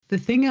The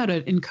thing I'd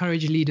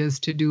encourage leaders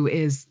to do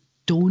is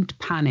don't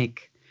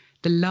panic.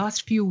 The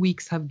last few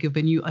weeks have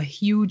given you a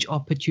huge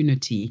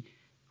opportunity.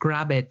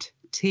 Grab it,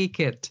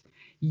 take it.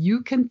 You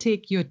can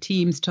take your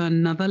teams to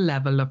another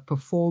level of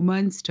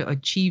performance, to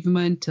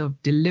achievement, of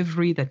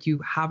delivery that you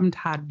haven't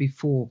had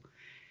before.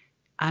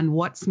 And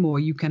what's more,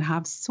 you can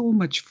have so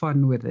much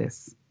fun with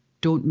this.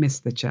 Don't miss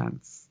the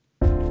chance.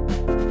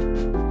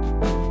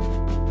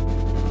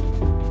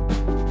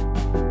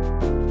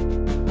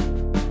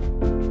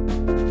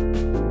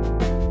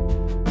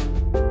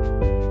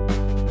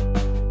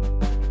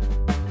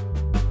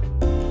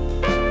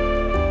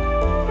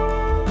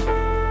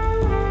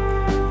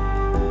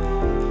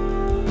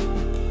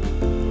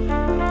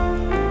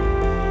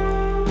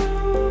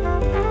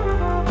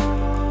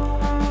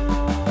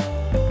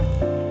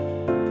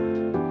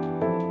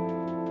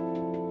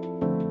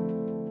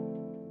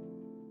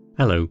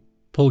 Hello,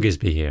 Paul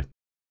Gisby here.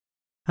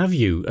 Have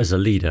you, as a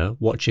leader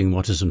watching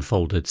what has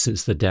unfolded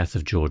since the death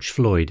of George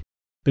Floyd,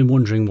 been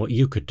wondering what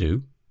you could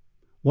do?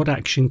 What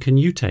action can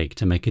you take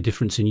to make a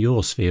difference in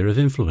your sphere of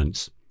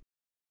influence?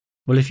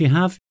 Well, if you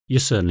have, you're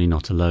certainly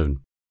not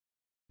alone.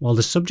 While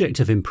the subject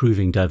of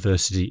improving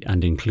diversity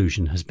and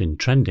inclusion has been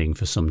trending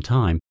for some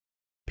time,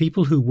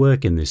 people who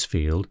work in this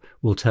field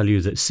will tell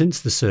you that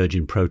since the surge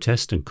in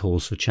protest and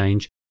calls for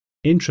change,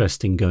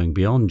 interest in going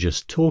beyond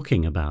just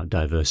talking about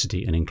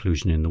diversity and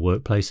inclusion in the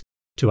workplace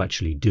to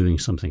actually doing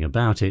something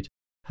about it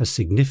has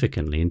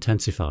significantly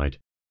intensified.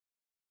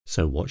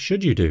 So what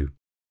should you do?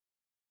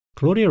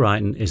 Claudia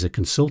Iton is a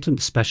consultant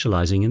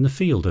specialising in the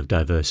field of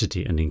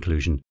diversity and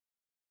inclusion.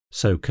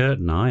 So Kurt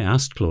and I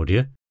asked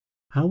Claudia,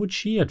 how would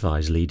she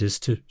advise leaders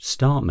to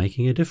start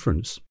making a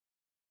difference?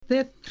 There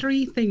are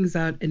three things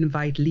I'd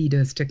invite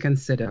leaders to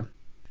consider.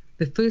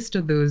 The first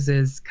of those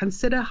is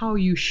consider how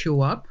you show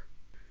up.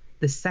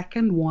 The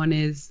second one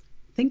is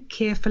think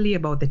carefully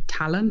about the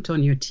talent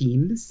on your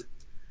teams.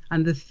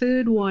 And the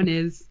third one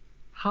is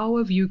how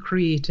have you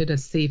created a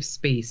safe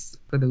space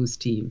for those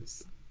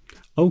teams?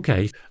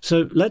 Okay,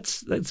 so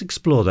let's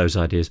explore those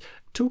ideas.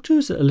 Talk to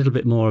us a little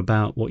bit more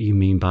about what you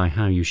mean by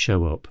how you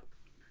show up.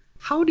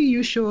 How do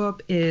you show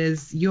up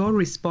is your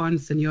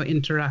response and your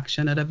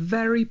interaction at a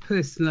very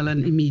personal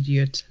and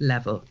immediate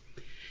level.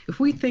 If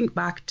we think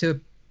back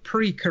to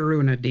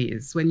pre-corona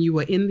days when you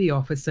were in the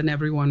office and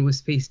everyone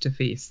was face to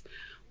face,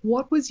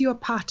 what was your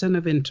pattern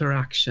of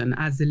interaction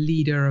as a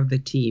leader of the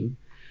team?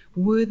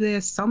 Were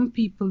there some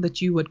people that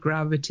you would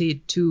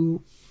gravitate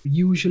to,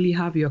 usually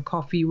have your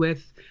coffee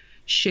with,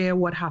 share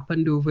what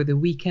happened over the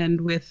weekend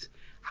with?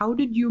 How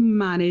did you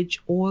manage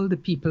all the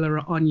people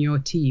on your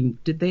team?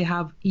 Did they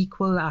have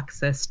equal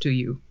access to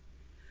you?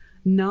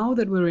 Now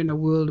that we're in a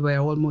world where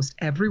almost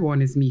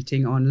everyone is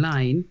meeting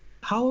online,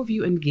 how have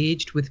you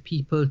engaged with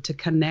people to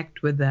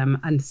connect with them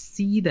and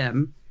see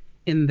them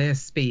in their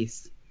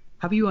space?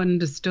 Have you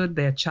understood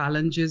their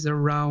challenges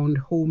around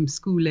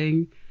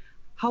homeschooling?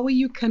 How are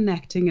you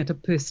connecting at a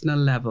personal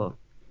level?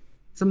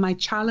 So my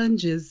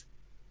challenge is,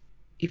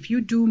 if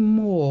you do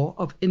more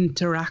of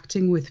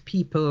interacting with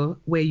people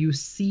where you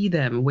see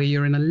them, where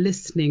you're in a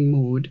listening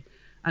mood,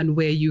 and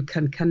where you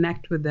can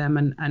connect with them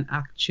and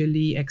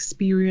actually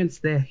experience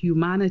their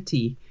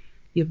humanity,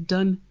 you've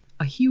done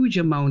a huge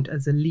amount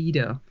as a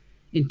leader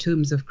in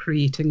terms of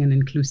creating an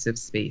inclusive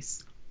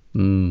space.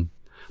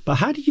 But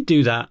how do you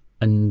do that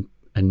and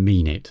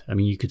mean it? I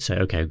mean, you could say,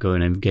 okay, go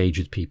and engage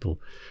with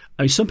people.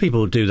 I mean, some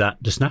people do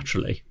that just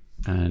naturally,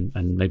 and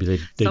maybe they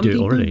do it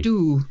already. Some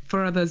people do.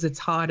 For others, it's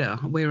harder.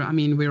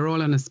 We're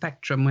all on a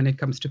spectrum when it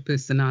comes to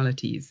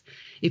personalities.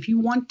 If you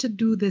want to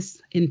do this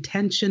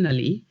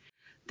intentionally,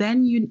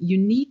 then you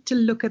need to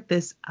look at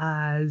this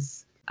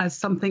as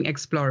something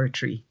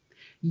exploratory.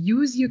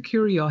 Use your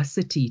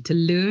curiosity to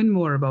learn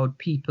more about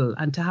people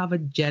and to have a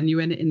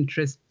genuine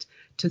interest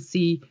to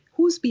see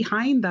who's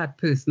behind that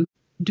person.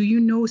 Do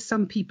you know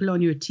some people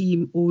on your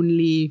team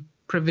only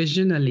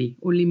provisionally,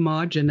 only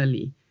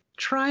marginally?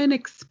 Try and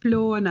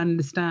explore and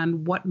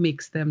understand what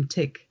makes them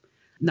tick.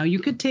 Now, you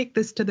could take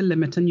this to the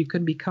limit and you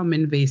could become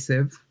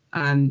invasive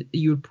and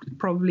you'll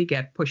probably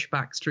get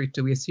pushback straight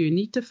away. So you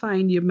need to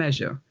find your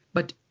measure.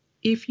 But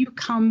if you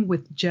come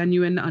with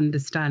genuine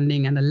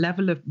understanding and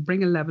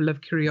bring a level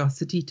of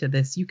curiosity to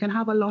this, you can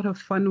have a lot of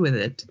fun with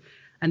it.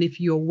 And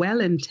if you're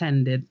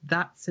well-intended,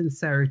 that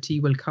sincerity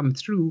will come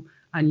through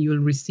and you'll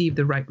receive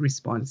the right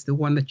response, the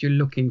one that you're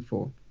looking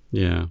for.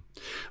 Yeah.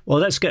 Well,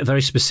 let's get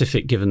very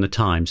specific given the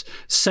times.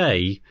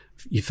 Say,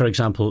 for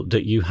example,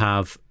 that you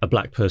have a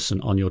black person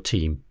on your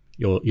team.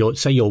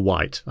 Say you're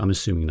white. I'm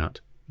assuming that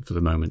for the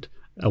moment.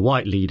 A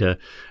white leader,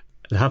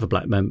 they have a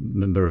black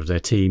member of their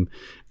team,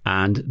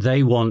 and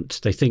they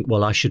think,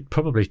 well, I should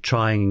probably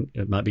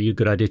it might be a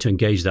good idea to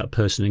engage that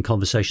person in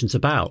conversations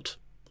about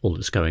all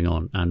that's going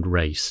on and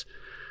race.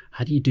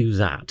 How do you do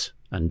that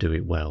and do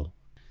it well?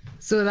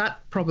 So that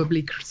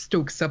probably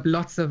stokes up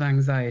lots of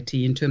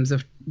anxiety in terms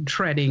of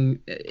treading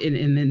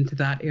into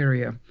that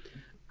area.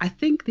 I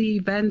think the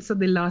events of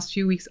the last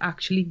few weeks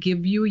actually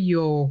give you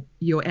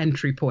your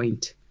entry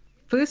point.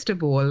 First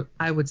of all,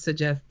 I would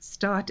suggest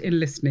start in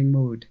listening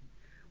mode.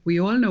 We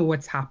all know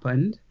what's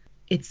happened.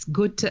 it's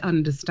good to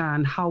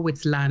understand how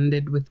it's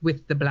landed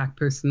with the Black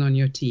person on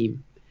your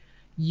team.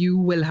 You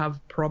will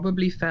have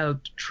probably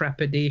felt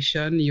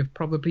trepidation. You've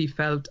probably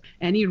felt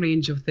any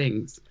range of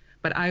things.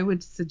 But I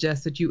would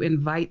suggest that you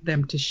invite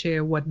them to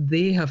share what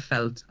they have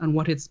felt and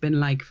what it's been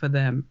like for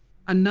them.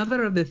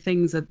 Another of the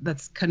things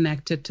that's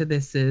connected to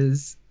this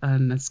is,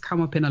 and it's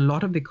come up in a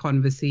lot of the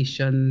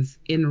conversations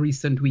in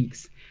recent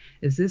weeks,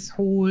 is this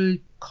whole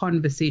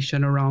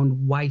conversation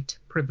around white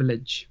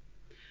privilege.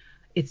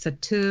 It's a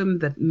term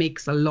that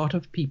makes a lot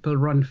of people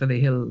run for the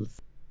hills.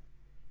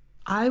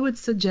 I would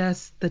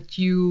suggest that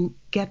you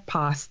get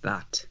past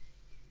that.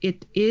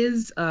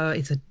 It's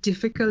a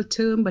difficult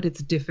term, but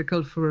it's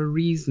difficult for a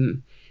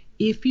reason.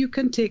 If you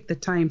can take the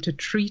time to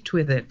treat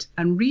with it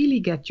and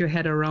really get your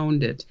head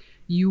around it,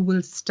 you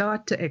will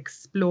start to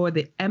explore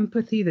the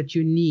empathy that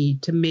you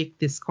need to make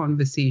this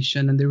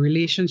conversation and the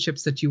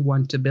relationships that you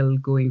want to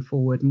build going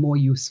forward more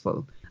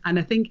useful. And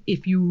I think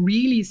if you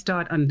really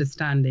start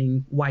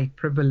understanding white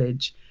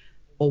privilege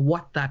or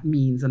what that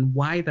means and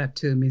why that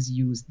term is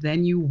used,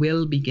 then you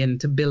will begin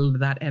to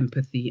build that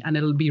empathy and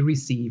it'll be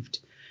received.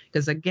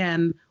 Because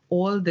again,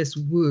 all this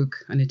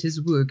work, and it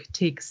is work,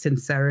 takes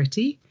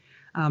sincerity,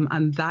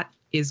 and that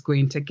is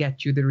going to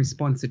get you the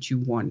response that you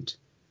want.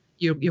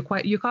 You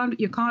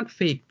can't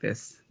fake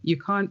this. You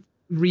can't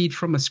read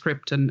from a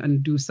script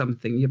and do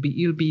something.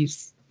 You'll be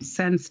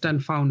sensed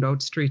and found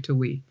out straight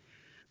away.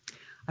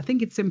 I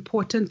think it's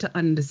important to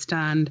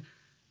understand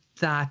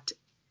that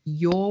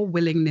your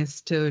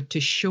willingness to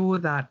show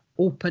that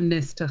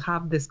openness to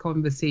have this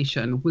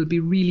conversation will be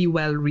really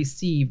well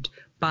received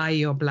by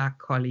your Black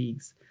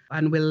colleagues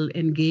and will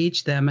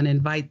engage them and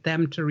invite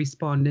them to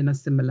respond in a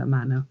similar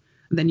manner.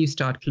 And then you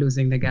start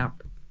closing the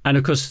gap. And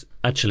of course,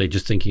 actually,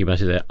 just thinking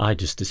about it there, I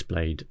just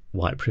displayed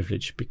white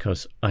privilege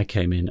because I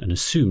came in and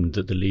assumed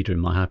that the leader in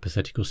my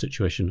hypothetical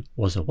situation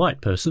was a white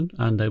person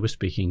and they were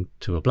speaking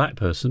to a Black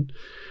person,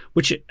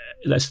 which,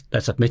 let's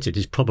admit it,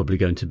 is probably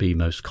going to be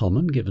most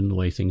common given the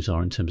way things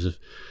are in terms of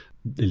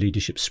the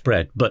leadership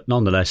spread. But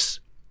nonetheless,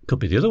 it could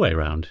be the other way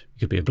around. It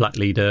could be a Black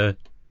leader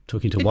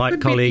talking to white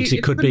colleagues.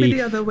 It could be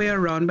the other way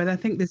around, but I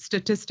think the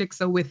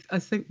statistics are with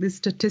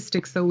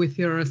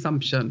your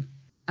assumption.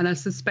 And I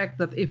suspect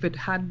that if it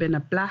had been a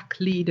Black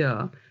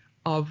leader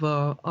of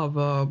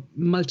a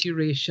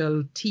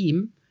multiracial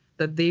team,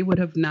 that they would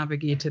have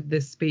navigated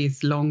this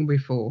space long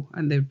before,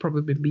 and they'd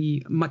probably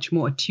be much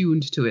more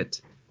attuned to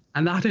it.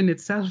 And that in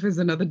itself is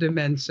another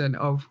dimension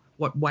of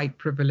what white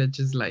privilege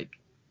is like.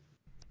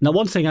 Now,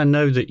 one thing I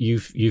know that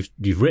you've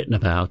written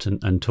about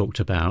and talked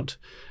about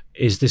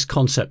is this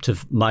concept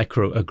of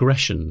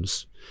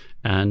microaggressions.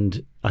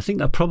 And I think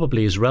that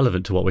probably is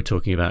relevant to what we're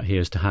talking about here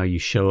as to how you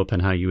show up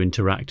and how you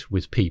interact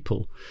with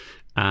people.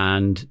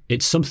 And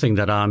it's something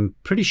that I'm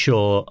pretty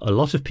sure a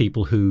lot of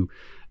people who,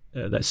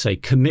 let's say,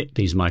 commit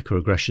these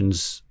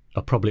microaggressions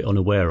are probably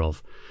unaware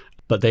of.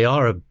 But they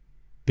are a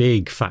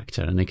big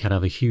factor and they can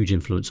have a huge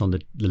influence on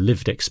the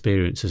lived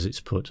experience, as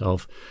it's put,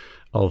 of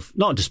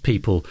not just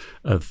people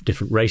of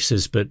different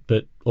races, but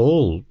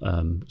all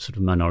sort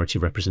of minority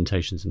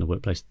representations in the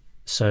workplace.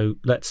 So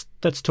let's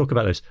talk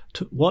about those.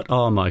 What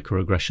are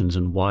microaggressions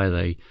and why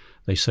are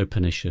they so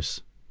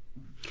pernicious?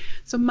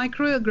 So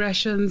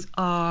microaggressions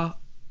are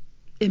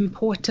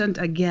important,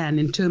 again,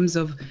 in terms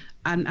of,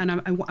 and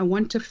I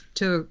want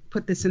to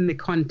put this in the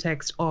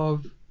context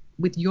of,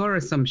 with your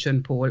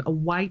assumption, Paul, a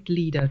white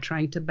leader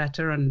trying to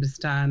better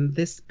understand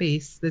this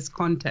space, this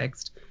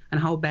context,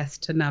 and how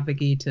best to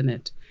navigate in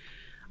it.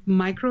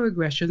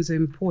 Microaggressions are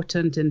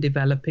important in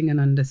developing an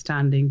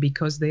understanding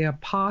because they are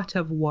part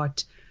of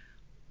what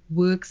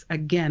works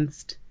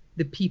against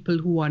the people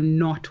who are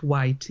not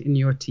white in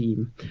your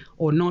team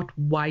or not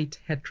white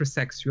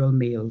heterosexual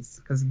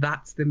males, because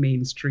that's the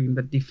mainstream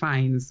that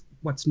defines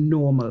what's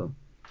normal.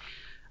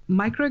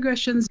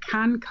 Microaggressions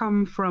can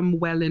come from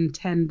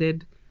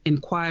well-intended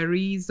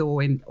inquiries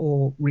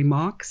or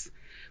remarks,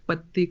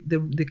 but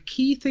the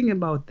key thing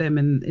about them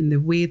in the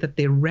way that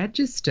they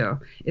register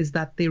is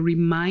that they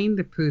remind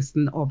the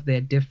person of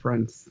their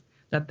difference,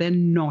 that they're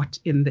not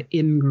in the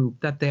in-group,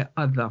 that they're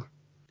other.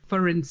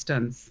 For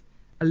instance,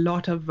 a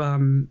lot of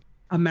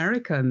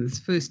Americans,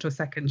 first or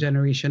second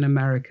generation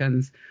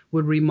Americans,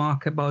 would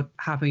remark about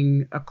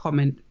having a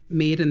comment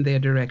made in their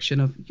direction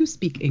of, "You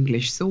speak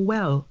English so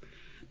well."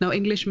 Now,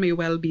 English may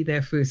well be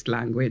their first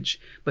language,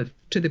 but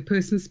to the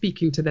person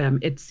speaking to them,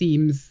 it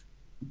sounds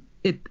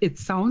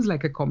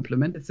like a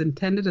compliment. It's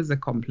intended as a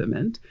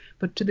compliment,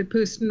 but to the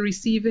person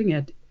receiving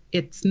it,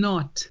 it's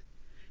not,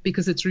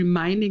 because it's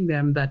reminding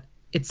them that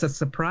it's a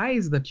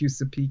surprise that you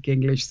speak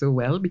English so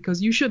well,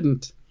 because you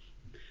shouldn't.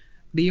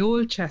 The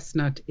old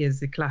chestnut is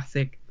the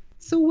classic,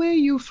 "So where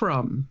are you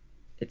from?"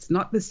 It's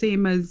not the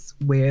same as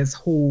 "where's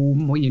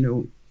home?"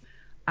 or,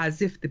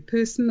 as if the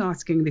person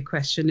asking the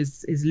question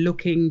is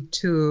looking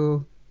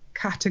to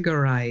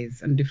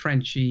categorize and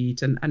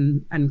differentiate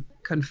and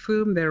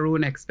confirm their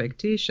own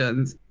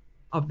expectations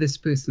of this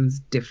person's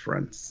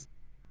difference.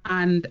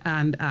 And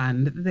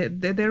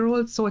there are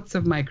all sorts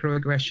of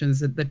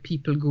microaggressions that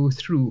people go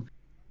through.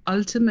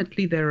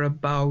 Ultimately, they're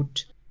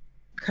about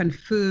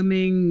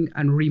confirming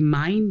and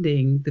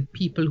reminding the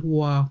people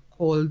who are,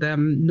 call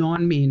them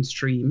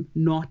non-mainstream,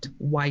 not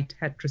white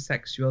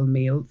heterosexual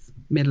males,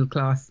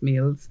 middle-class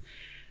males,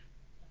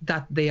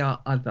 that they are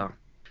other.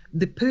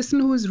 The person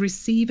who is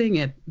receiving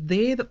it,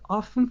 they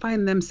often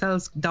find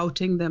themselves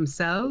doubting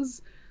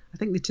themselves. I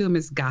think the term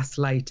is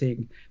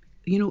gaslighting.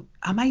 You know,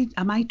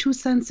 am I too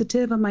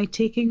sensitive? Am I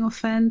taking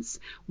offense?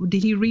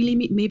 Did he really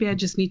mean, maybe I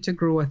just need to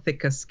grow a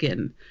thicker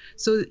skin?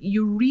 So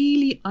you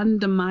really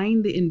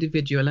undermine the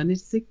individual, and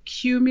it's the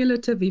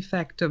cumulative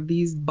effect of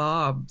these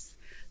barbs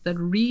that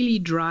really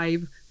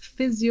drive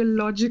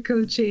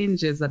physiological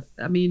changes. That,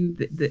 I mean,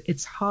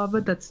 it's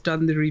Harvard that's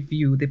done the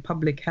review, the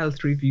public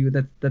health review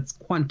that's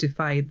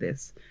quantified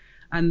this,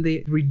 and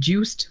the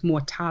reduced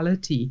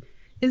mortality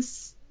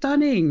is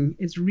stunning.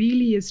 It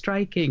really is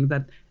striking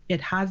that it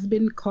has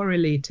been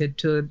correlated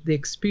to the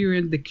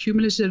experience, the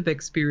cumulative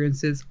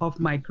experiences of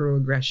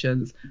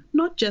microaggressions,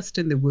 not just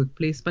in the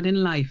workplace, but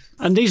in life.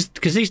 And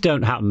because these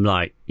don't happen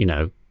like, you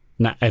know,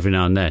 every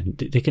now and then.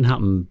 They can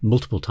happen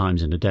multiple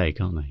times in a day,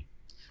 can't they?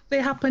 They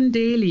happen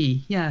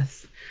daily,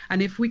 yes.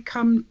 And if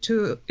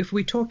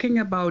we're talking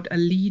about a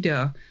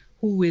leader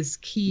who is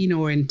keen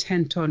or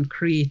intent on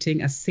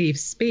creating a safe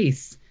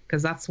space,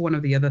 because that's one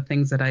of the other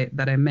things that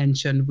I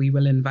mentioned we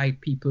will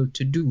invite people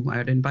to do, I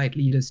would invite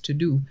leaders to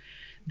do.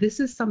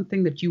 This is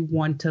something that you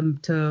want them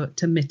to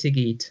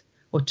mitigate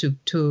or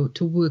to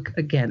work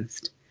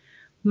against.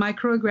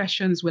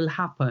 Microaggressions will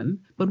happen,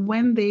 but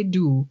when they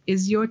do,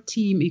 is your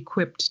team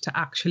equipped to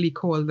actually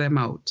call them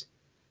out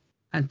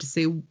and to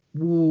say,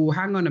 whoa,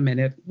 hang on a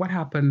minute, what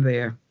happened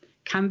there?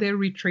 Can they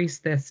retrace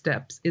their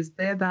steps? Is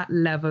there that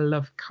level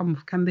of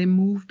can they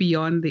move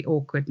beyond the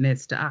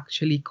awkwardness to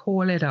actually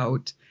call it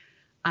out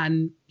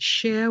and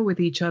share with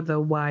each other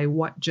why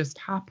what just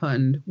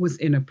happened was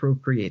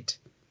inappropriate?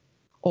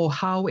 Or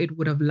how it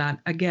would have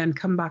landed, again,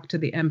 come back to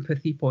the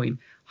empathy point,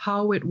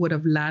 how it would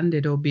have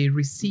landed or be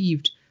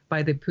received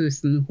by the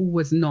person who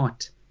was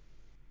not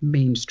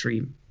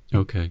mainstream.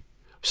 Okay.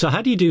 So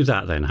how do you do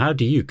that then? How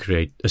do you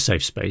create a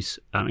safe space?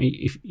 I mean,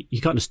 if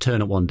you can't just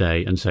turn up one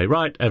day and say,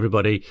 right,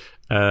 everybody,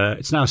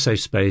 it's now a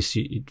safe space.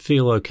 You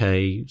feel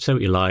okay, say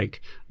what you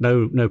like,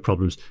 no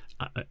problems.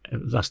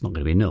 That's not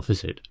going to be enough,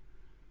 is it?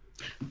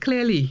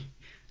 Clearly.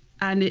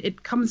 And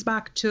it comes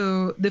back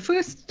to the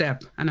first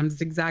step, and I'm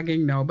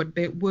zigzagging now, but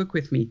work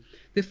with me.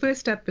 The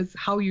first step is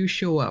how you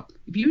show up.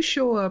 If you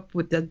show up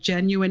with that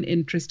genuine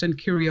interest and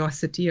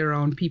curiosity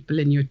around people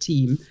in your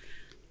team,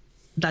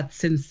 that's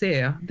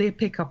sincere, they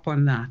pick up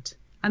on that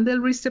and they'll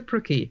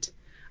reciprocate.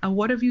 And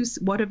what have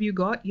you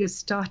got? You're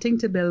starting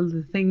to build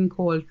the thing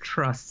called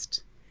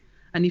trust.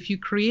 And if you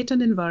create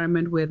an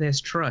environment where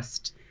there's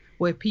trust,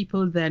 where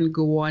people then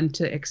go on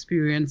to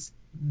experience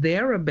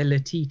their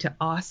ability to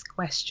ask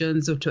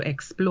questions or to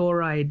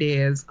explore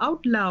ideas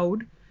out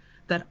loud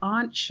that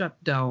aren't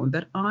shut down,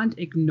 that aren't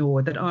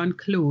ignored, that aren't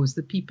closed,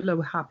 that people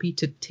are happy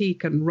to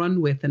take and run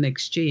with and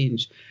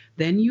exchange,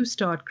 then you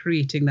start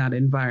creating that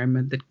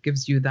environment that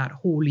gives you that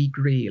holy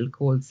grail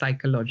called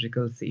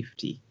psychological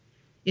safety.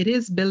 It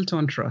is built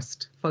on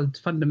trust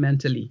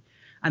fundamentally,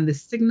 and the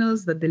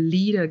signals that the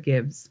leader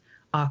gives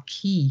are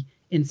key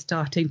in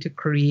starting to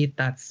create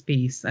that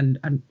space and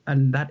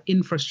that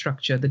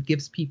infrastructure that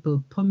gives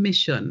people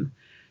permission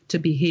to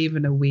behave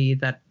in a way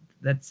that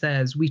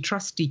says we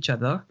trust each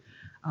other,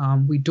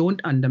 we don't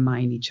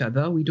undermine each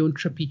other, we don't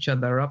trip each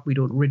other up, we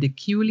don't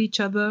ridicule each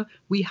other,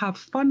 we have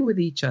fun with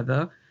each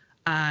other,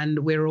 and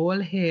we're all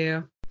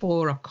here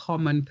for a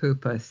common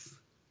purpose.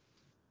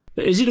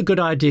 Is it a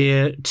good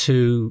idea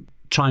to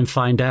try and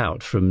find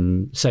out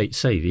from, say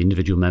the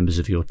individual members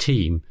of your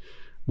team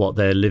what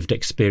their lived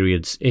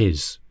experience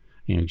is?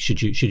 You know,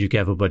 should you get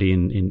everybody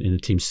in the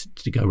team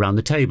to go around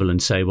the table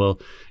and say, well,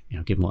 you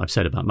know, given what I've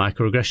said about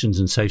microaggressions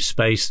and safe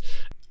space,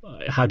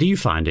 how do you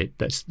find it?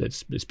 Let's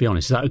be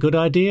honest. Is that a good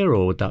idea,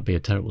 or would that be a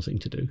terrible thing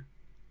to do?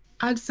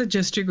 I'd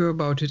suggest you go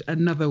about it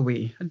another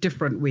way, a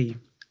different way.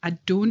 I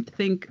don't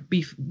think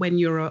when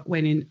you're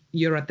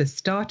at the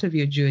start of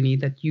your journey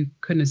that you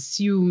can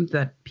assume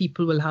that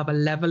people will have a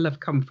level of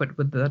comfort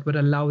with that would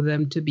allow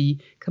them to be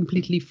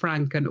completely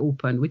frank and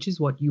open, which is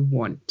what you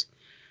want.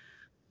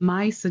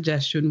 My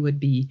suggestion would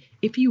be,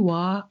 if you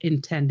are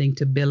intending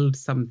to build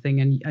something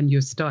and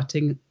you're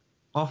starting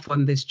off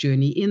on this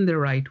journey in the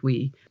right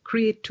way,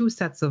 create two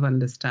sets of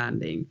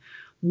understanding.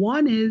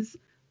 One is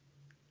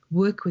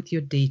work with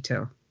your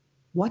data.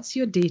 What's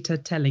your data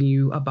telling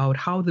you about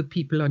how the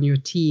people on your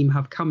team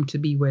have come to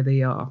be where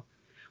they are?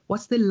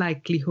 What's the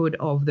likelihood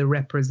of the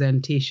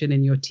representation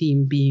in your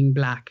team being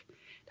Black?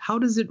 How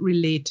does it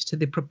relate to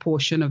the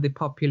proportion of the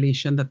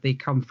population that they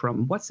come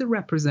from? What's the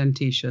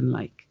representation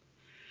like?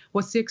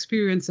 What's the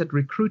experience at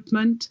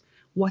recruitment?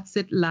 What's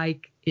it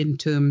like in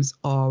terms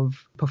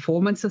of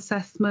performance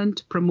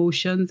assessment,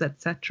 promotions,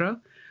 etc.?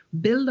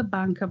 Build a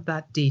bank of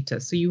that data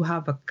so you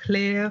have a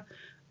clear,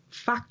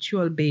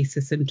 factual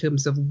basis in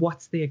terms of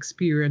what's the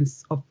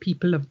experience of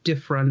people of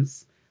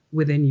difference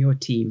within your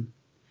team.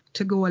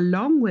 To go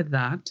along with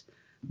that,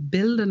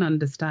 build an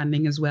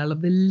understanding as well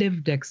of the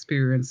lived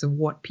experience of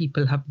what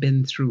people have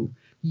been through.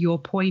 your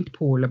point,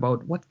 Paul,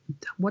 about what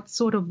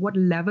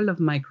level of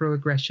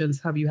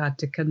microaggressions have you had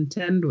to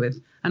contend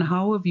with, and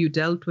how have you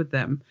dealt with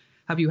them?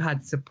 Have you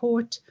had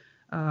support?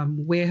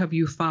 Where have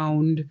you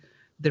found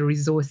the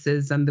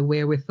resources and the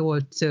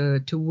wherewithal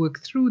to work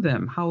through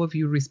them? How have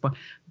you responded?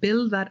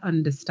 Build that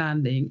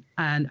understanding.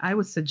 And I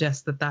would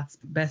suggest that that's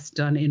best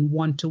done in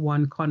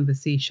one-to-one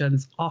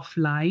conversations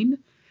offline,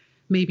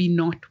 maybe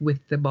not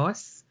with the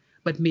boss,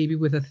 but maybe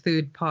with a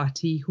third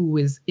party who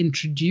is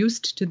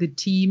introduced to the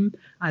team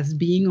as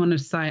being on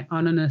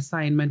an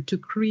assignment to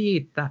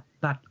create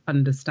that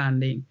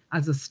understanding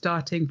as a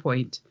starting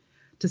point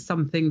to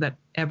something that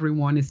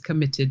everyone is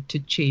committed to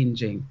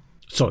changing.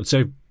 So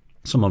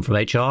someone from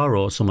HR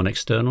or someone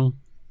external?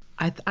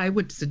 I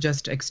would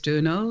suggest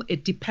external.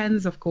 It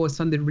depends, of course,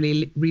 on the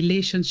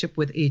relationship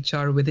with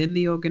HR within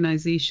the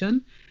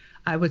organization.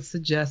 I would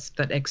suggest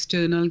that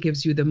external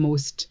gives you the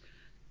most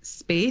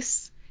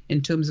space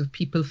in terms of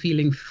people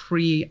feeling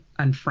free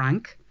and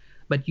frank,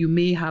 but you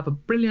may have a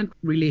brilliant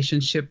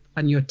relationship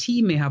and your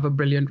team may have a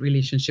brilliant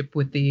relationship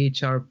with the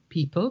HR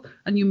people,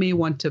 and you may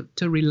want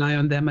to rely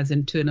on them as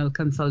internal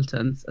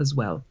consultants as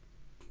well.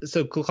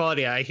 So,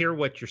 Claudia, I hear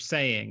what you're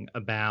saying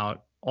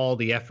about all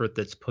the effort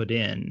that's put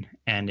in,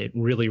 and it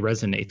really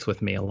resonates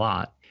with me a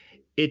lot.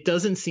 It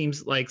doesn't seem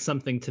like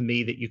something to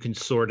me that you can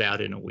sort out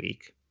in a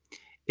week.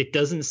 It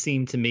doesn't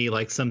seem to me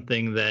like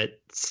something that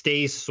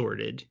stays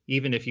sorted,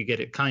 even if you get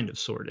it kind of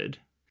sorted.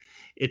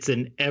 It's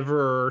an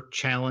ever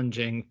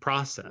challenging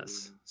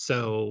process.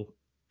 So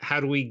how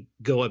do we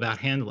go about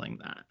handling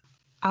that?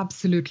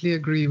 Absolutely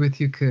agree with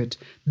you, Kurt.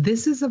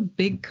 This is a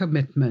big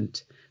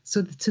commitment.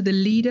 So to the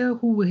leader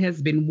who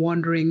has been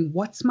wondering,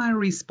 what's my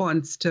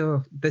response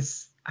to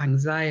this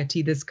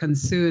anxiety, this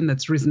concern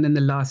that's risen in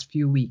the last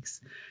few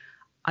weeks,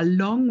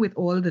 along with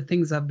all the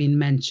things I've been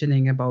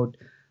mentioning about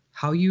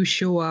how you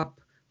show up,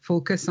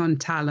 focus on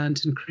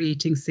talent and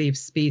creating safe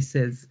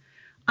spaces,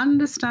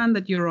 understand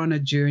that you're on a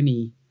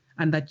journey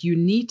and that you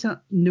need to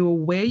know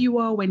where you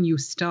are when you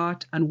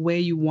start and where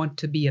you want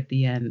to be at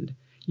the end.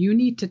 You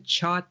need to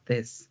chart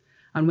this.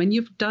 And when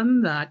you've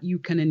done that, you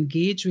can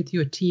engage with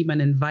your team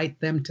and invite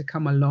them to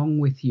come along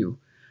with you.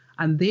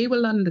 And they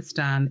will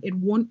understand it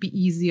won't be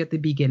easy at the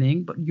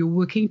beginning, but you're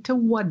working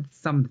towards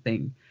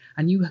something.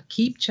 And you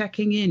keep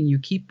checking in, you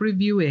keep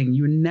reviewing,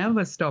 you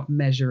never stop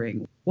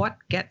measuring. What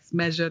gets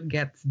measured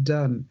gets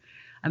done.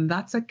 And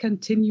that's a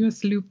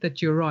continuous loop that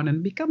you're on,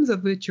 and becomes a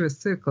virtuous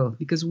circle,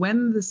 because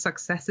when the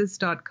successes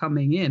start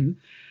coming in,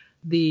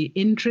 the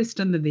interest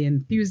and the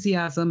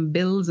enthusiasm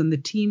builds and the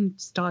team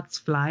starts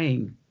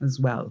flying as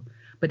well.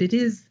 But it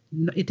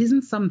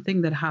isn't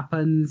something that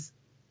happens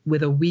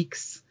with a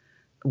week's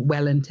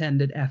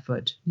well-intended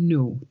effort.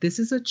 No, this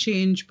is a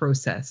change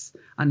process,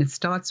 and it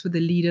starts with the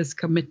leader's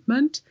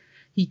commitment.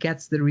 He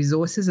gets the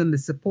resources and the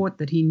support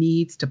that he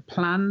needs to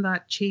plan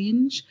that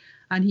change,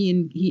 and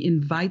he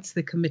invites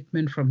the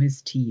commitment from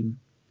his team.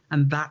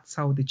 And that's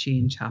how the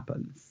change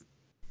happens.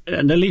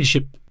 And the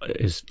leadership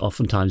is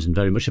oftentimes and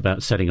very much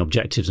about setting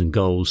objectives and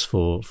goals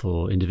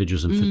for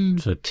individuals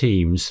and for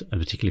teams,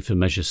 and particularly for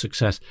measure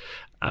success.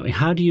 I mean,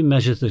 how do you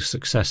measure the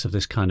success of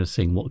this kind of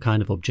thing? What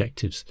kind of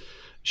objectives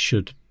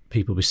should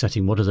people be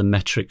setting? What are the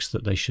metrics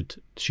that they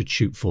should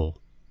shoot for?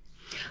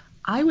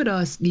 I would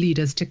ask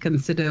leaders to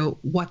consider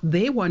what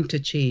they want to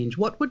change.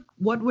 What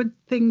would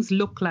things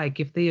look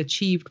like if they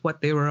achieved what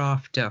they were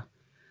after?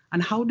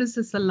 And how does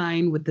this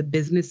align with the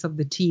business of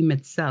the team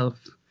itself?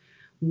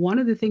 One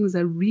of the things I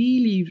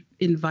really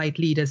invite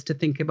leaders to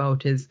think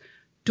about is,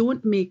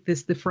 don't make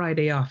this the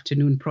Friday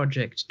afternoon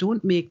project.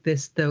 Don't make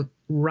this the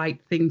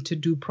right thing to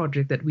do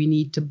project that we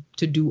need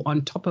to do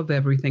on top of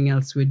everything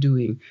else we're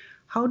doing.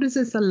 How does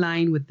this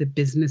align with the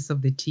business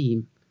of the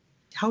team?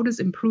 How does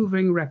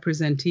improving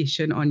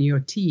representation on your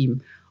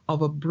team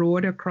of a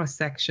broader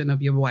cross-section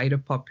of your wider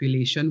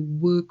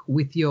population work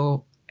with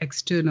your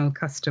external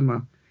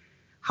customer?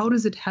 How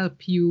does it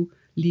help you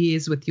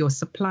liaise with your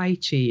supply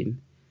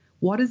chain?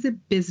 What is the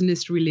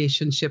business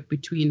relationship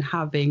between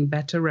having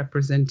better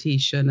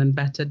representation and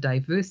better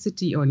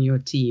diversity on your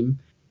team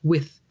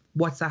with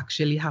what's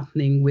actually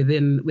happening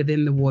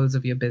within the walls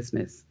of your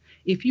business?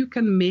 If you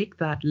can make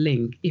that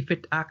link, if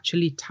it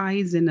actually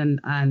ties in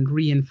and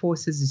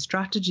reinforces the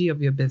strategy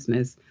of your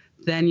business,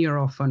 then you're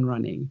off and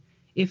running.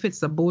 If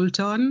it's a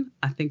bolt-on,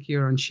 I think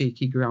you're on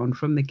shaky ground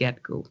from the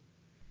get-go.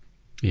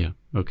 Yeah,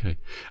 okay.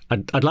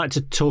 I'd like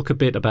to talk a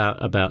bit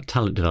about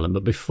talent development,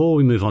 but before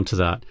we move on to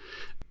that,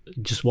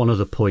 just one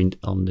other point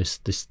on this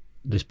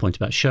point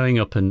about showing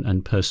up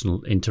and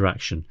personal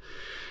interaction.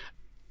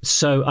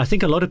 So I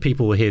think a lot of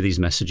people will hear these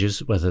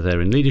messages, whether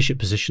they're in leadership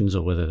positions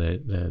or whether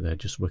they're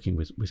just working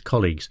with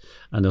colleagues,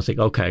 and they'll think,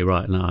 okay,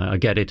 right, now I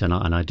get it, and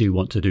I do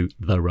want to do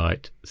the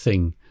right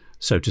thing,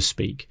 so to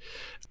speak.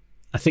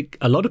 I think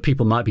a lot of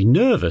people might be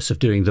nervous of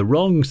doing the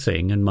wrong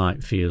thing and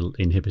might feel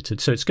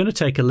inhibited. So it's going to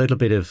take a little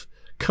bit of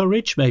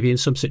courage, maybe in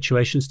some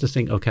situations, to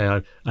think,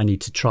 okay, I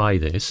need to try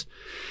this.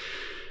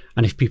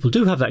 And if people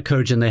do have that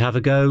courage and they have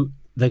a go,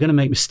 they're going to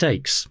make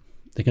mistakes.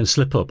 They're going to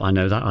slip up. I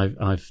know that.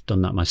 I've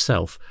done that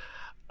myself.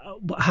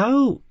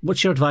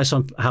 What's your advice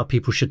on how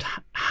people should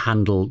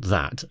handle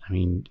that? I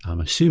mean, I'm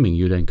assuming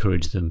you'd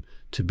encourage them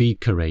to be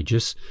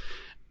courageous,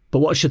 but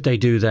what should they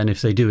do then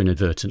if they do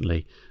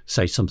inadvertently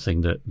say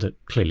something that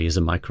clearly is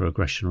a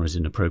microaggression or is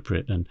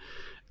inappropriate, and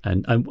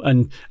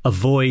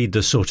avoid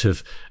the sort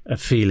of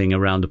feeling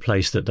around the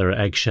place that there are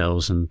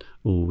eggshells and,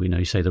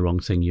 you say the wrong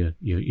thing,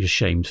 you're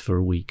shamed for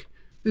a week?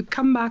 We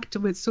come back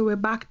to it. So we're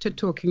back to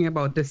talking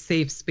about the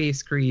safe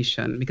space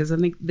creation, because I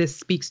think this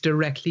speaks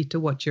directly to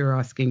what you're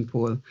asking,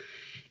 Paul.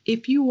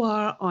 If you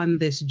are on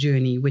this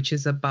journey, which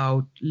is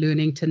about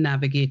learning to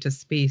navigate a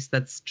space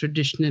that's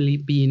traditionally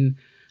been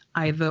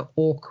either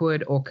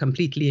awkward or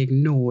completely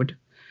ignored,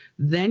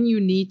 then you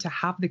need to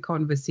have the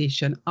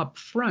conversation up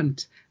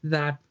front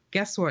that,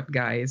 guess what,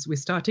 guys, we're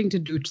starting to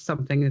do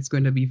something that's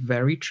going to be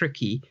very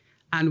tricky,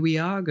 and we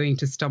are going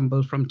to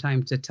stumble from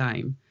time to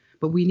time.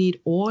 But we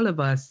need all of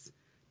us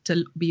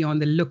to be on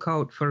the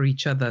lookout for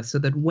each other so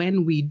that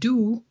when we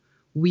do,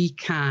 we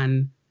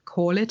can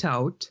call it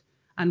out,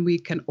 and we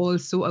can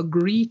also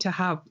agree to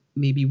have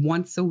maybe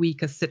once a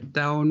week a sit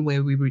down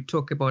where we would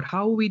talk about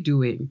how are we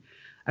doing.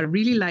 I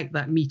really like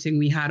that meeting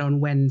we had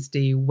on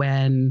Wednesday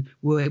when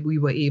we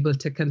were able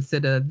to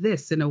consider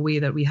this in a way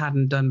that we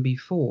hadn't done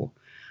before.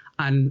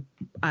 And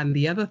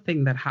the other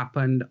thing that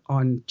happened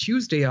on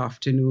Tuesday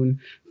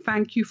afternoon,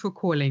 thank you for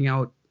calling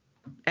out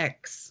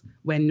X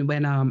when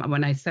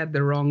I said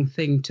the wrong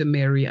thing to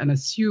Mary and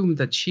assumed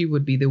that she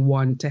would be the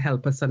one to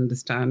help us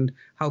understand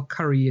how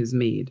curry is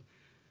made.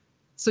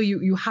 So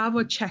you have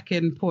a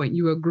check-in point.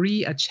 You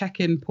agree a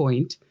check-in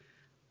point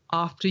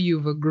after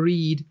you've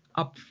agreed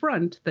up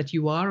front that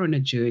you are on a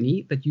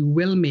journey, that you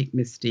will make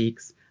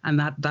mistakes, and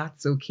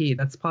that's okay.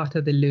 That's part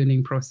of the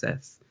learning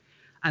process.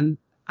 And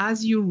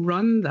as you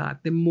run that,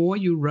 the more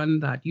you run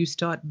that, you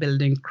start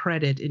building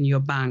credit in your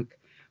bank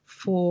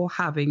for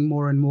having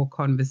more and more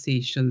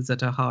conversations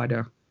that are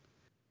harder.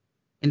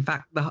 In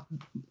fact,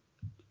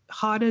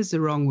 harder is the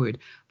wrong word,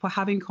 for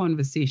having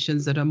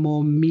conversations that are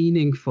more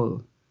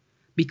meaningful,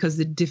 because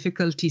the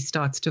difficulty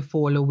starts to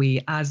fall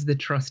away as the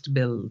trust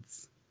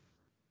builds.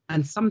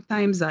 And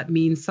sometimes that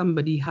means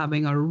somebody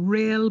having a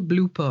real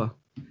blooper,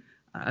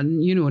 and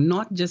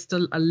not just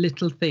a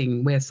little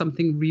thing where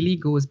something really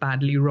goes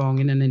badly wrong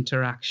in an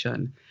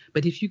interaction.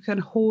 But if you can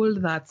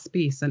hold that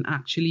space and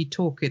actually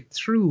talk it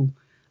through,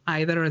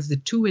 either as the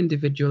two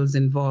individuals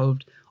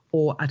involved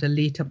or at a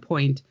later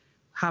point,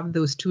 have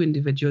those two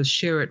individuals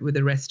share it with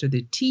the rest of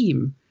the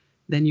team,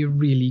 then you're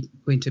really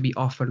going to be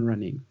off and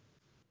running.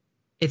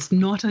 It's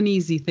not an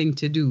easy thing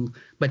to do,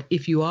 but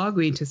if you are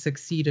going to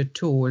succeed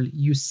at all,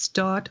 you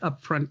start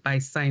up front by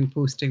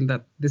signposting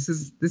that this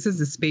is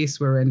the space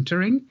we're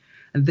entering,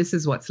 and this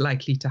is what's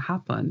likely to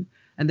happen.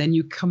 And then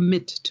you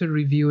commit to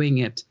reviewing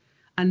it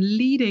and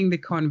leading the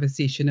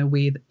conversation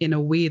in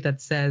a way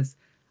that says,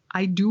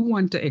 I do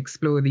want to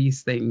explore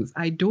these things.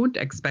 I don't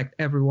expect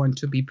everyone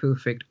to be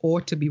perfect or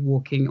to be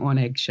walking on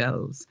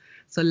eggshells.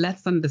 So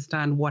let's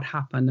understand what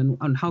happened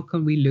and how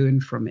can we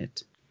learn from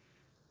it.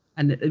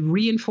 And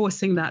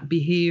reinforcing that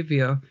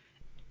behavior,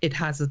 it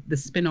has the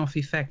spin-off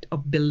effect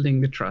of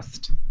building the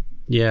trust.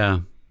 Yeah.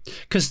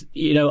 Because,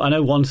 I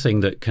know one thing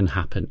that can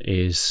happen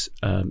is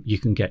you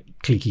can get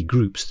cliquey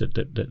groups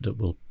that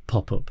will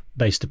pop up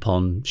based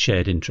upon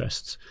shared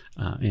interests.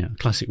 A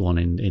classic one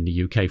in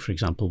the UK, for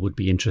example, would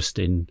be interest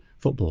in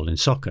football, in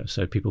soccer.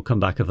 So people come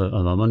back on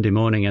a Monday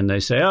morning and they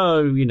say,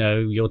 oh,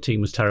 your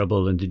team was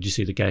terrible and did you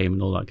see the game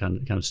and all that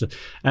kind of stuff.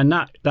 And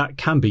that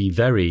can be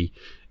very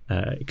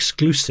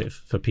exclusive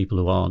for people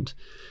who aren't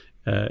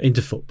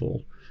into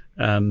football.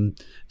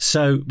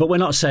 But we're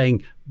not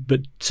saying,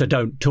 so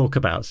don't talk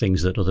about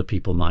things that other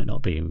people might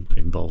not be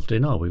involved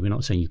in, are we? We're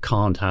not saying you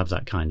can't have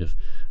that kind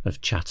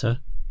of chatter.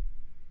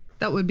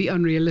 That would be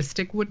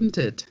unrealistic, wouldn't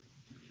it?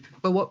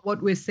 But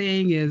what we're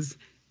saying is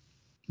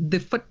the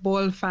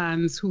football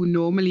fans who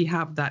normally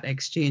have that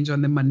exchange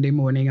on the Monday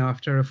morning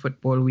after a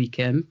football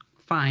weekend,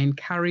 fine,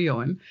 carry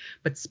on.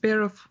 But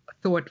spare a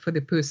thought for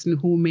the person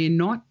who may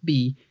not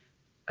be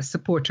a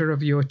supporter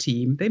of your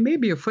team. They may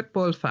be a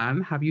football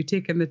fan. Have you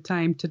taken the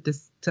time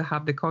to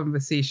have the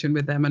conversation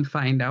with them and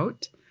find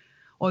out?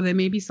 Or there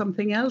may be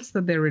something else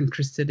that they're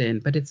interested in,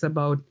 but it's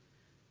about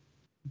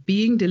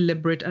being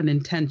deliberate and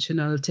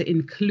intentional to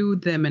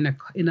include them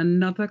in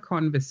another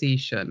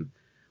conversation,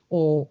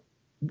 or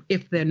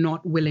if they're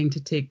not willing to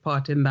take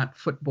part in that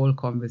football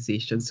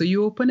conversation. So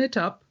you open it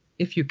up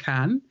if you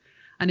can,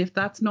 and if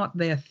that's not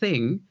their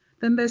thing,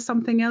 then there's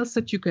something else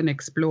that you can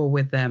explore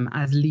with them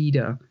as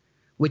leader,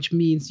 which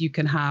means you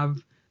can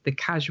have the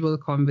casual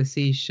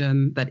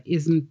conversation that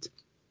isn't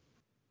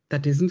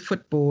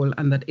football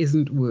and that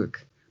isn't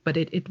work. But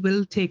it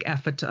will take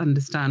effort to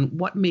understand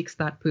what makes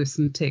that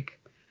person tick.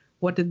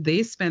 What did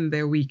they spend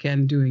their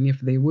weekend doing if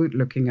they weren't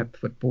looking at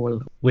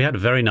football? We had a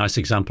very nice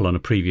example on a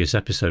previous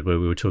episode where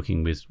we were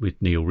talking with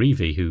Neil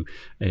Reevy, who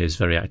is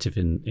very active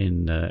in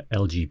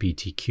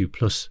LGBTQ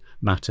plus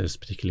matters,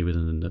 particularly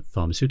within the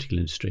pharmaceutical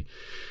industry.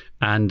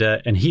 And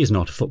he is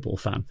not a football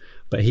fan,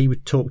 but he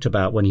talked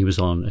about when he was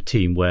on a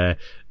team where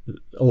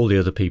all the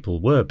other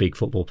people were big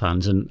football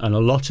fans, and a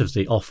lot of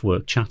the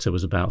off-work chatter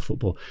was about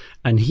football.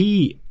 And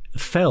he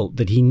felt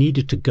that he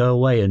needed to go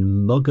away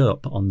and mug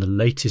up on the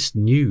latest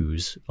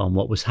news on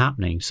what was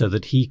happening so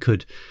that he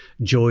could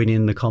join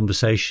in the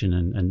conversation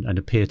and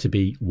appear to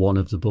be one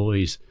of the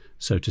boys,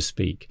 so to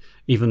speak,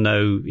 even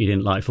though he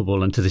didn't like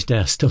football. And to this day,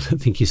 I still don't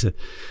think he's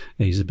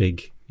a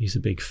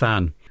big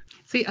fan.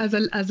 See, as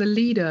a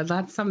leader,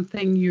 that's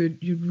something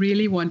you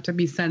really want to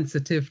be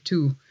sensitive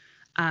to,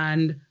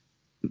 and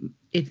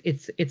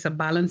it's a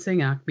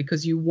balancing act,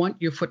 because you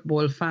want your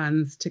football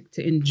fans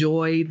to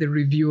enjoy the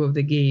review of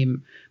the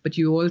game, but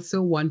you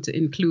also want to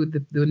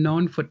include the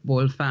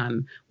non-football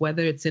fan,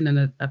 whether it's in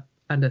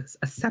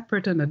a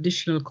separate and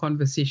additional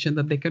conversation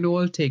that they can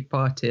all take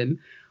part in,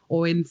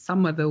 or in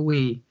some other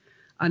way.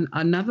 And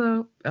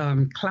another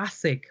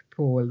classic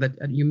poll that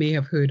you may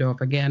have heard of,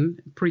 again,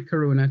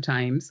 pre-corona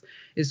times,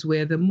 is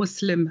where the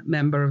Muslim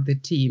member of the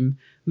team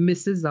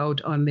misses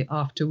out on the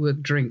after-work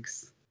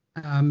drinks.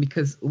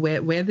 Because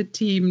where the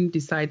team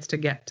decides to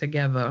get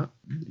together,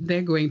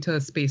 they're going to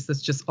a space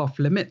that's just off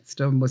limits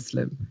to a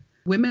Muslim.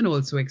 Women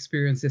also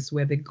experience this,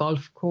 where the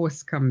golf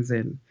course comes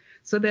in.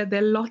 So there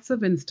are lots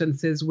of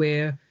instances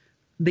where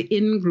the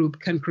in-group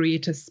can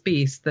create a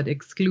space that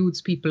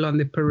excludes people on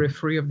the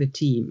periphery of the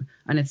team.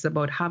 And it's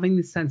about having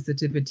the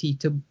sensitivity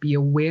to be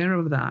aware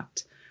of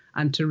that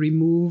and to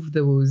remove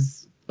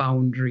those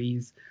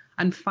boundaries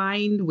and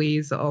find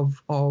ways of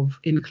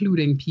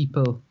including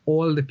people,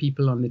 all the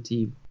people on the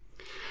team.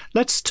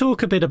 Let's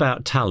talk a bit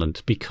about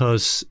talent,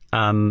 because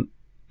I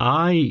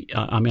mean,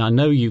 I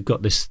know you've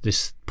got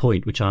this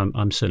point, which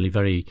I'm certainly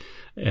very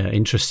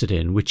interested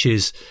in, which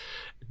is,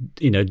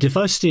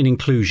 diversity and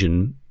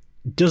inclusion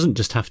doesn't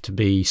just have to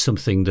be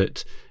something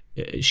that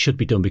should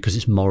be done because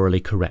it's morally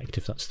correct,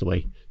 if that's the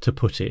way to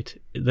put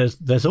it.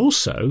 There's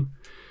also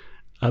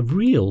a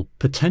real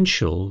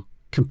potential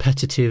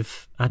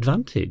competitive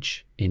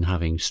advantage in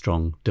having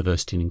strong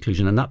diversity and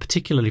inclusion, and that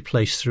particularly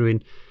plays through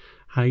in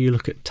how you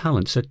look at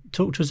talent. So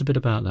talk to us a bit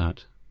about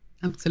that.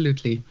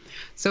 Absolutely.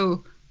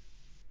 So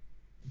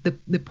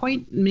the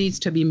point needs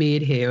to be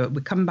made here.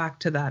 We come back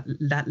to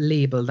that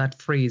label, that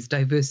phrase,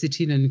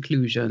 diversity and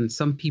inclusion.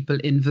 Some people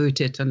invert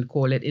it and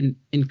call it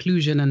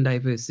inclusion and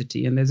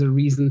diversity. And there's a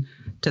reason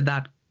to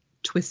that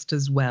twist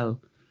as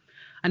well.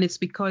 And it's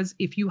because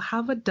if you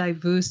have a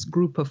diverse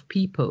group of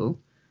people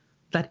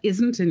that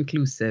isn't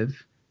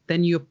inclusive,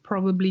 then you're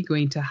probably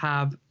going to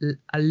have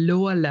a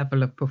lower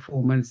level of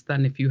performance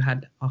than if you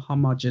had a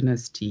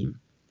homogeneous team,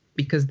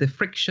 because the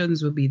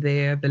frictions will be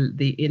there,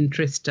 the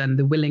interest and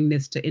the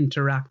willingness to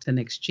interact and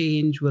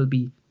exchange will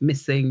be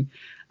missing,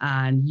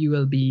 and you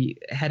will be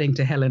heading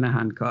to hell in a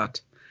handcart.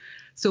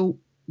 So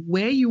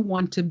where you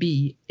want to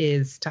be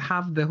is to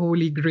have the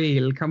holy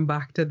grail, come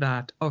back to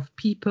that, of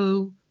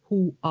people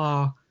who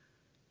are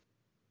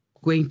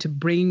going to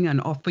bring and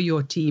offer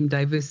your team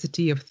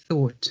diversity of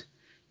thought.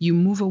 You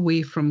move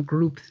away from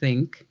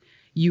groupthink,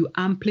 you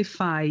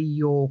amplify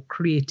your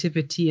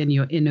creativity and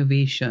your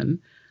innovation,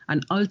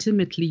 and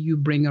ultimately you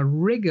bring a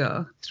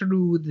rigor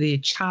through the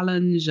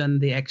challenge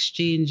and the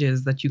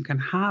exchanges that you can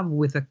have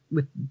with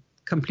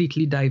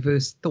completely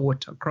diverse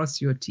thought across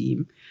your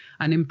team,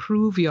 and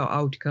improve your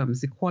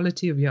outcomes, the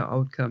quality of your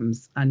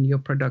outcomes and your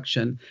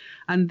production.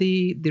 And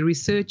the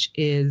research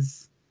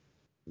is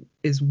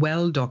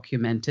well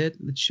documented.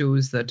 It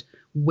shows that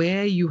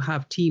where you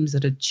have teams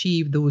that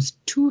achieve those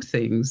two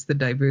things, the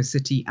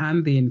diversity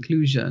and the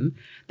inclusion,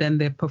 then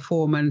their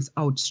performance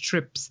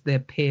outstrips their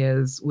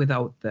peers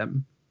without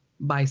them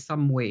by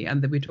some way.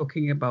 And then we're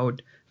talking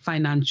about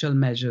financial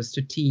measures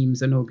to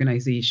teams and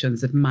organizations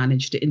that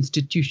manage to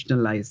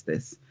institutionalize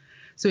this.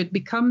 So it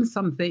becomes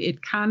something,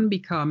 it can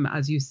become,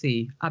 as you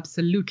say,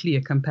 absolutely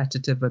a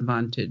competitive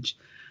advantage,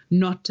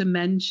 not to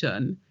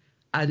mention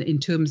in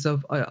terms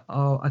of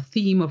a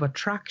theme of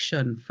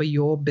attraction for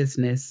your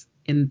business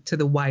into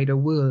the wider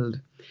world.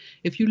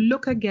 If you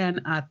look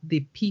again at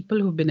the people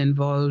who've been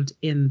involved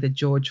in the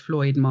George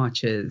Floyd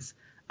marches,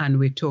 and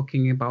we're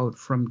talking about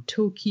from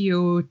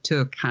Tokyo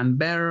to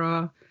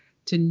Canberra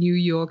to New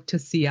York to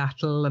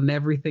Seattle and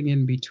everything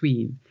in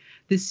between,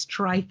 the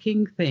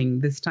striking thing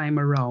this time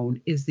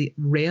around is the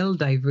real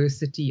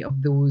diversity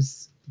of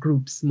those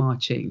groups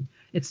marching.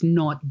 It's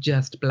not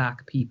just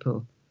Black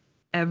people.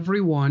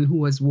 Everyone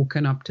who has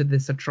woken up to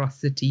this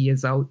atrocity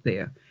is out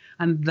there.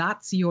 And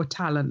that's your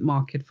talent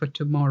market for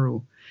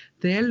tomorrow.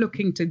 They're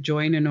looking to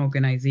join an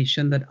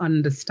organization that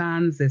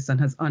understands this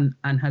and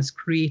has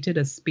created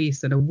a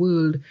space and a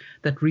world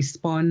that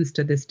responds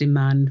to this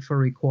demand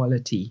for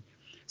equality.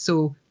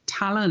 So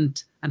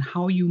talent and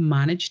how you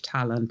manage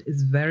talent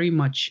is very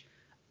much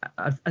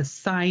a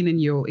sign in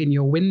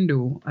your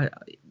window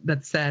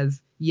that says,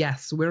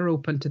 yes, we're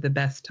open to the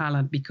best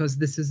talent because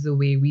this is the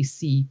way we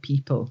see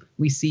people.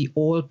 We see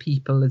all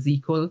people as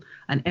equal,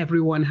 and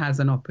everyone has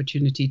an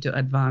opportunity to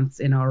advance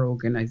in our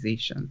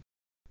organization.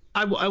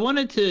 I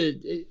wanted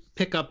to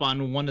pick up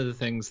on one of the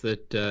things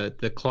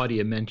that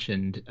Claudia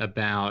mentioned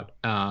about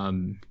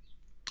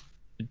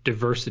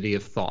diversity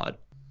of thought.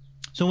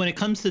 So when it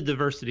comes to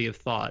diversity of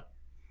thought,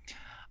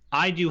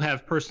 I do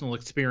have personal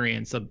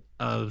experience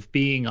of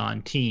being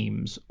on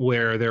teams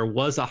where there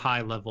was a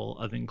high level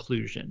of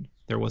inclusion.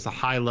 There was a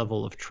high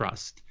level of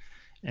trust.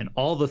 And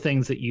all the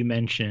things that you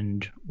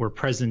mentioned were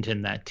present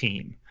in that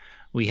team.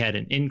 We had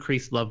an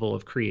increased level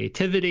of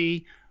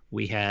creativity.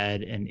 We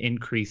had an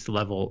increased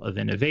level of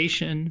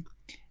innovation.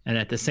 And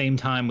at the same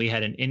time, we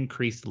had an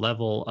increased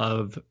level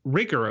of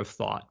rigor of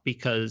thought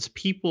because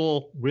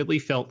people really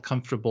felt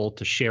comfortable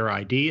to share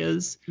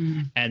ideas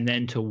and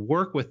then to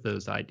work with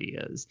those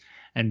ideas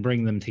and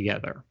bring them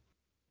together.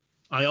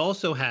 I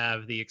also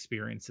have the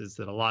experiences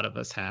that a lot of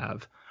us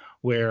have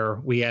where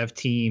we have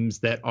teams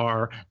that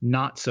are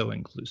not so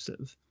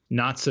inclusive,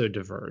 not so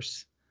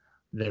diverse.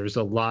 There's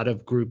a lot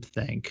of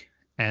groupthink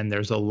and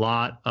there's a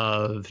lot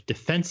of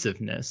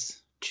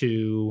defensiveness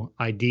to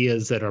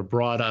ideas that are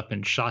brought up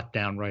and shot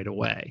down right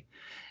away.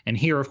 And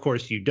here, of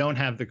course, you don't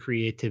have the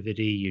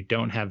creativity, you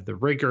don't have the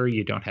rigor,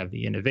 you don't have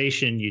the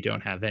innovation, you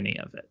don't have any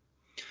of it.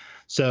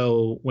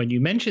 So when you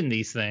mention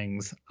these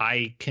things,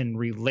 I can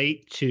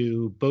relate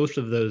to both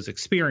of those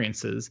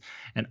experiences.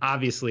 And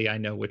obviously, I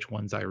know which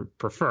ones I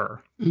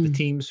prefer. The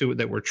teams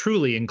that were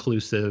truly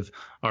inclusive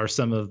are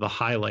some of the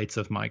highlights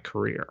of my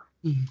career.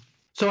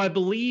 So I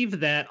believe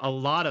that a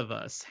lot of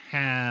us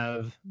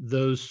have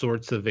those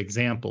sorts of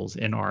examples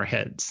in our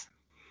heads.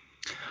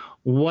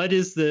 What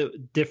is the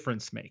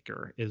difference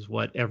maker is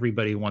what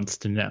everybody wants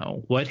to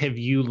know. What have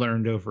you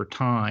learned over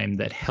time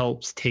that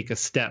helps take a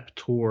step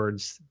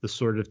towards the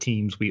sort of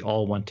teams we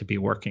all want to be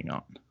working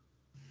on?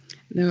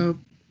 No,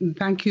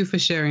 thank you for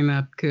sharing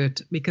that,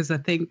 Kurt, because I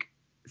think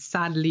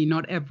sadly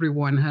not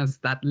everyone has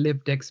that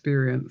lived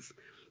experience.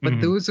 But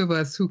those of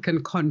us who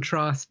can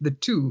contrast the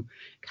two,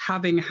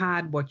 having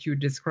had what you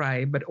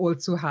described, but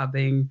also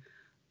having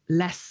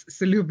less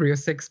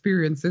salubrious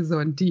experiences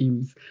on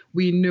teams,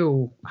 we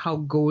know how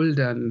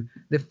golden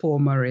the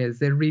former is.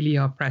 They really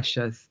are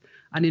precious.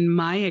 And in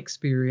my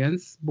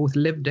experience, both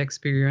lived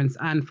experience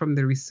and from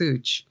the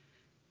research,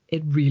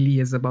 it really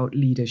is about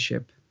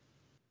leadership.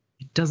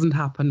 It doesn't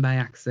happen by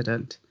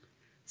accident.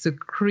 So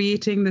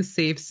creating the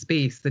safe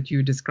space that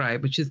you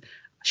describe, which is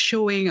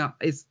showing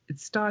up, it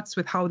starts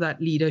with how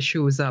that leader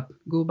shows up.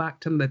 Go back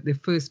to the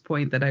first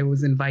point that I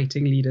was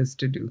inviting leaders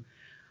to do.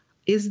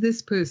 Is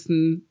this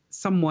person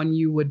someone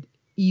you would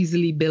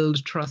easily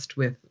build trust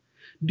with?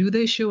 Do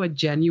they show a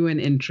genuine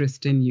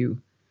interest in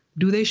you?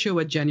 Do they show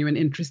a genuine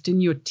interest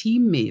in your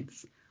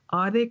teammates?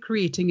 Are they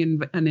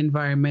creating an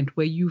environment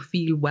where you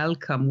feel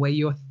welcome, where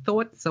your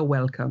thoughts are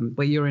welcome,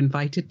 where you're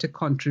invited to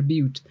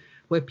contribute,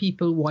 where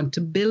people want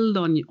to build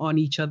on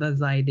each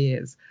other's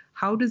ideas?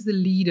 How does the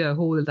leader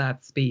hold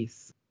that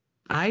space?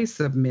 I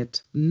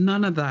submit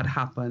none of that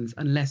happens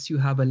unless you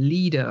have a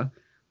leader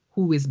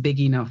who is big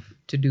enough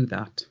to do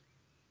that.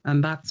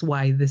 And that's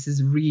why this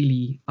is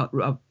really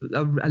a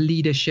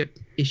leadership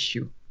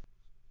issue.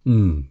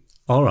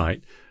 All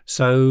right.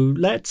 So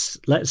let's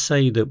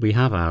say that we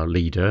have our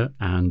leader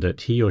and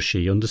that he or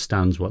she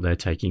understands what they're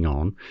taking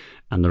on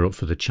and they're up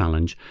for the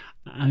challenge.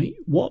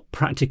 What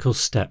practical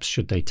steps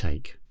should they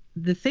take?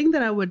 The thing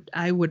that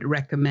I would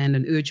recommend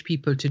and urge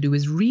people to do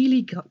is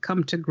really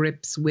come to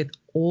grips with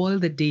all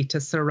the data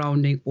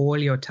surrounding all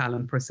your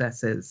talent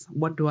processes.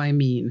 What do I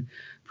mean?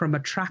 From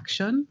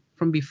attraction,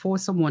 from before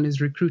someone is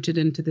recruited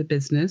into the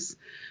business,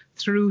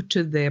 through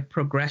to their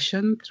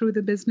progression through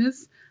the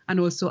business, and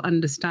also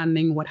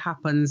understanding what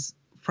happens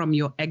from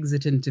your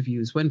exit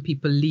interviews when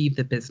people leave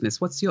the business.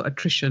 What's your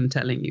attrition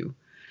telling you?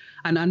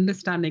 And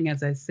understanding,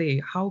 as I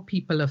say, how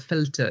people are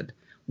filtered.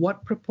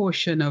 What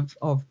proportion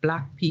of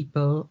Black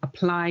people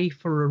apply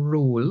for a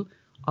role,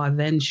 are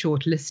then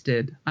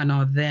shortlisted, and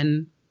are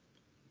then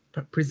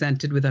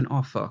presented with an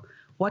offer?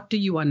 What do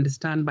you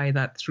understand by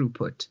that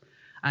throughput?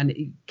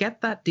 And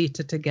get that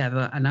data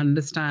together and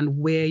understand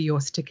where your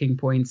sticking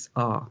points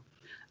are.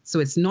 So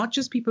it's not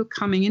just people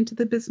coming into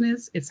the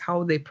business, it's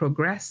how they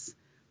progress,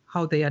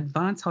 how they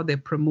advance, how they're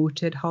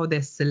promoted, how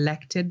they're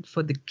selected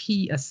for the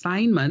key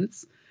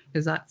assignments,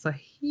 because that's a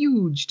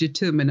huge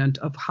determinant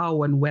of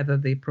how and whether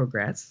they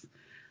progress.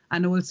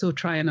 And also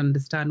try and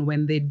understand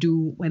when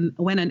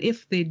and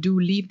if they do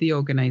leave the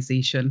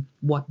organization,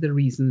 what the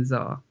reasons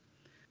are.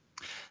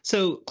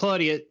 So,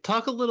 Claudia,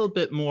 talk a little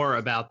bit more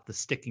about the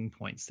sticking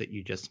points that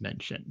you just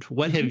mentioned.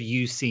 What have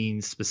you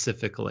seen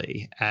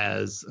specifically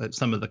as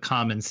some of the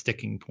common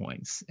sticking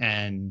points,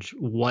 and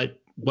what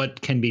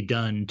can be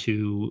done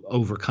to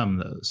overcome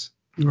those?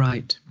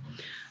 Right.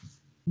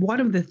 One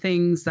of the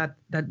things that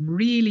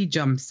really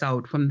jumps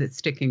out from the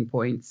sticking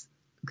points,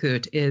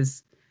 Kurt,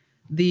 is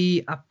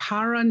the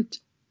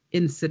apparent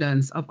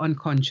incidence of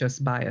unconscious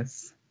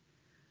bias.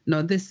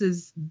 Now, this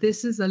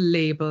is a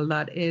label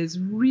that is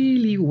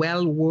really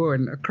well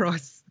worn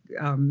across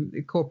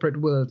the corporate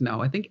world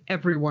now. I think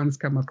everyone's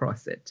come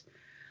across it.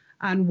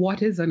 And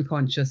what is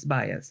unconscious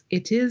bias?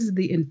 It is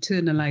the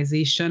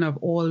internalization of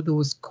all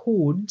those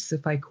codes,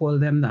 if I call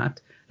them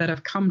that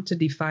have come to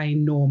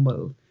define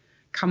normal.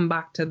 Come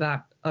back to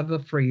that other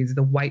phrase,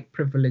 the white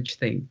privilege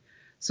thing.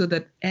 so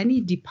that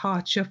any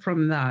departure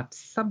from that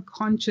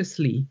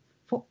subconsciously,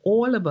 for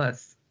all of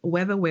us,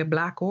 whether we're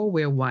black or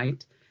we're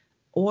white,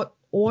 or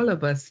all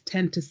of us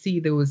tend to see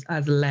those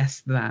as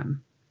less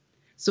than.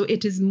 So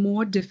it is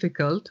more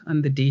difficult,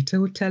 and the data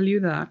will tell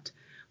you that,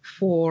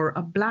 for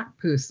a black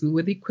person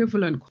with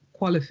equivalent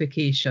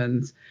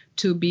qualifications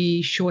to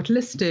be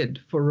shortlisted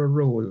for a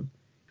role,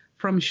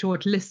 from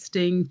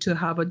shortlisting to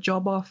have a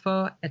job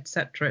offer,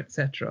 etc.,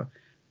 etc.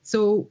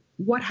 So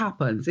what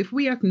happens if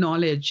we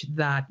acknowledge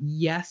that,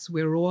 yes,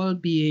 we're all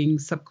being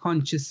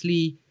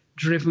subconsciously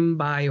driven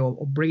by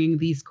or bringing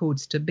these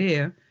codes to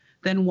bear,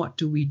 then what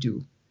do we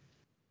do?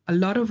 A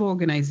lot of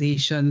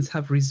organizations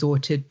have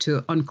resorted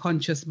to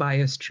unconscious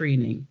bias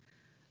training.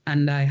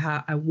 And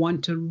I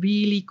want to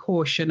really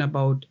caution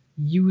about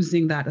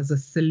using that as a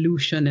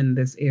solution in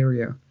this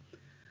area.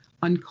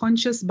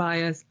 Unconscious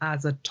bias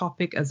as a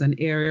topic, as an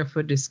area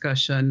for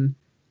discussion,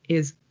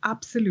 is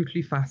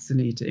absolutely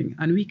fascinating.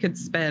 And we could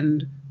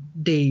spend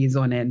days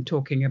on end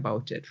talking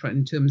about it,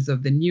 in terms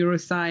of the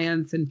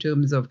neuroscience, in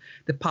terms of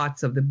the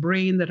parts of the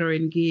brain that are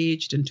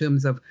engaged, in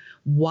terms of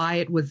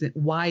why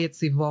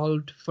it's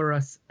evolved for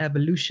us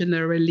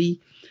evolutionarily,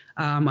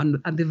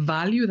 and the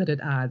value that it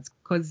adds,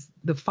 because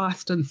the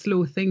fast and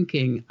slow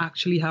thinking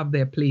actually have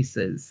their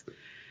places.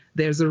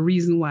 There's a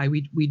reason why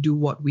we do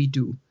what we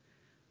do.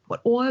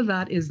 But all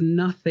that is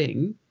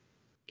nothing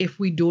if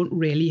we don't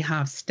really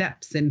have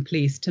steps in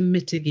place to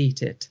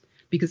mitigate it.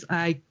 Because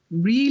I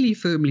really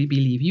firmly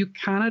believe you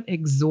cannot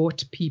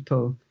exhort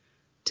people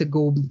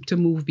to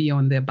move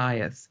beyond their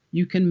bias.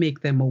 You can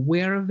make them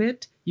aware of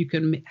it. You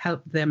can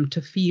help them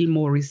to feel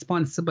more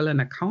responsible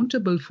and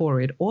accountable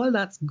for it. All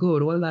that's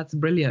good. All that's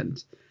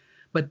brilliant.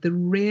 But the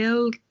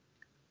real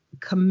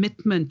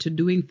commitment to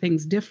doing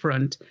things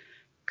different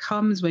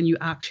comes when you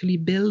actually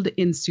build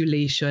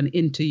insulation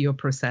into your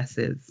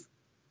processes.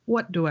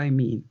 What do I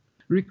mean?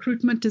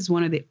 Recruitment is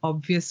one of the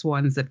obvious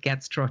ones that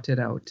gets trotted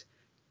out.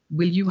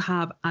 Will you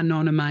have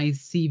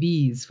anonymized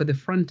CVs for the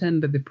front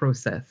end of the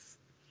process?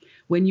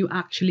 When you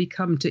actually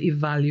come to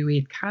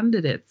evaluate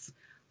candidates,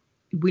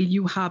 will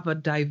you have a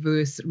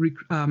diverse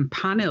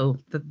panel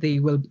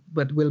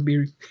that will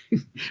be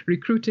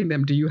recruiting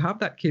them? Do you have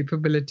that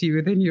capability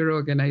within your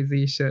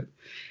organization?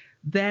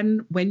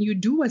 Then when you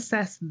do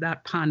assess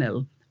that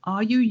panel,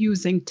 are you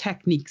using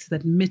techniques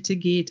that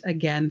mitigate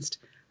against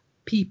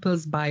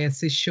people's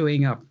biases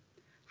showing up?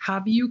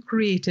 Have you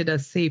created a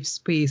safe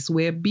space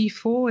where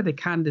before the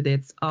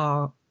candidates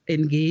are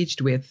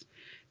engaged with,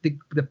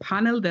 the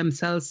panel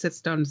themselves sits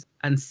down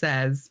and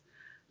says,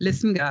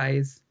 listen,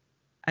 guys,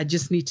 I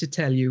just need to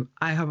tell you,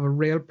 I have a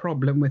real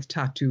problem with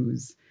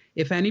tattoos.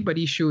 If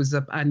anybody shows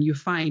up and you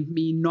find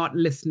me not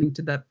listening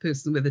to that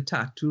person with a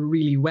tattoo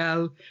really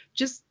well,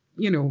 just,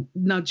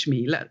 nudge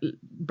me,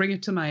 bring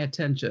it to my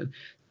attention.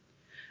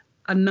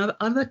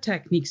 Other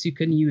techniques you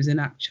can use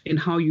in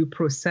how you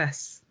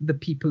process the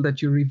people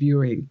that you're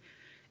reviewing.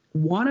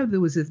 One of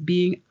those is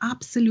being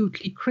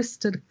absolutely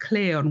crystal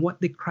clear on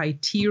what the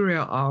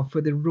criteria are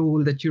for the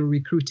role that you're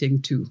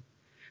recruiting to,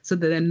 so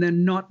that then they're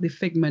not the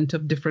figment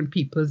of different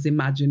people's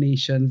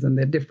imaginations and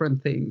their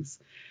different things.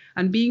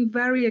 And being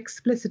very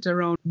explicit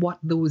around what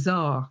those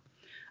are.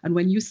 And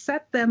when you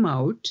set them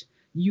out,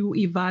 you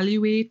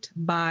evaluate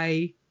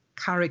by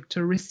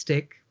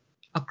characteristic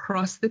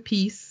across the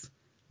piece,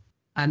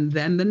 and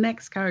then the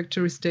next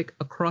characteristic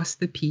across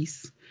the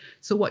piece.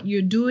 So what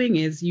you're doing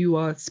is you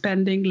are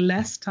spending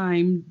less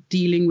time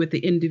dealing with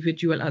the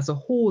individual as a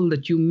whole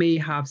that you may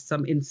have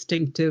some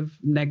instinctive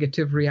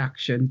negative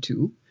reaction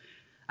to.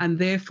 And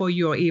therefore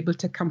you're able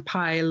to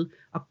compile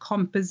a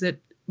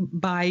composite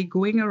by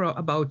going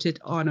about it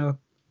on a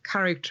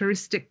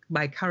characteristic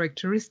by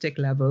characteristic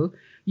level.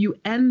 You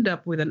end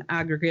up with an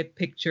aggregate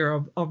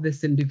picture of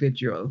this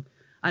individual.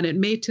 And it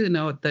may turn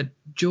out that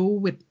Joe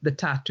with the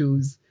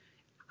tattoos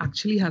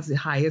actually has the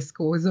highest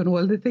scores on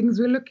all the things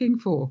we're looking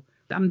for.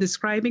 I'm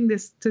describing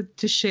this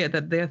to share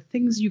that there are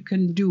things you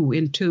can do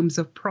in terms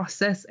of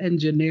process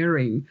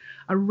engineering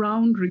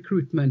around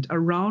recruitment,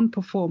 around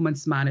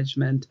performance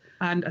management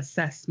and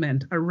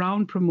assessment,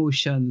 around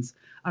promotions,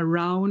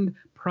 around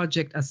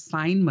project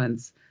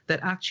assignments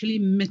that actually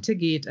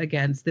mitigate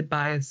against the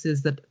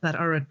biases that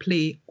are at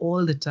play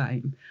all the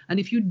time. And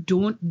if you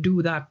don't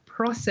do that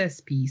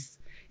process piece,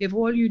 if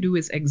all you do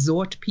is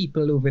exhort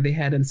people over the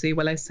head and say,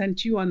 well, I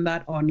sent you on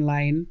that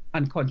online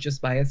unconscious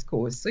bias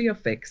course, so you're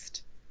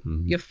fixed,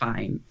 you're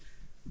fine,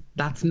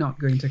 that's not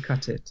going to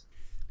cut it.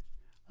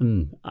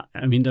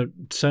 I mean, there are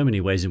so many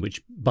ways in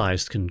which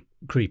bias can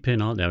creep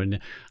in, aren't there? And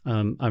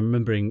I'm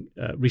remembering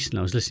recently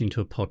I was listening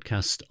to a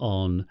podcast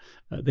on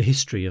the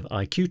history of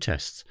IQ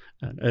tests,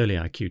 early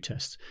IQ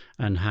tests,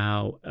 and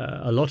how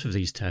a lot of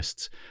these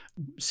tests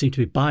seem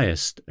to be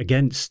biased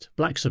against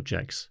black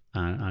subjects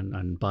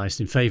and biased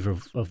in favour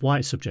of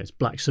white subjects.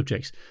 Black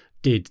subjects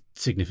did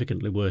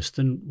significantly worse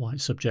than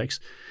white subjects,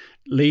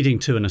 leading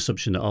to an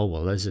assumption that, oh,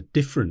 well, there's a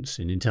difference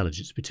in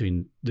intelligence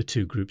between the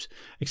two groups,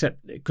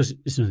 except because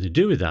it's nothing to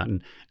do with that.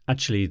 And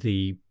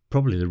actually,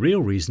 probably the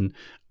real reason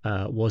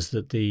was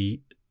that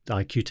the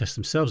IQ tests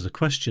themselves, the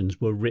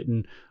questions were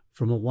written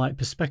from a white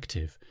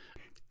perspective.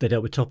 They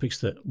dealt with topics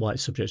that white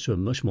subjects were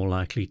much more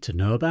likely to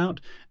know about,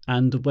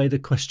 and the way the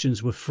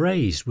questions were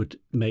phrased would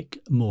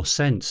make more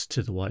sense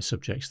to the white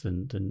subjects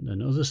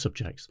than other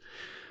subjects.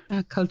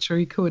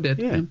 Culturally coded.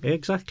 Yeah,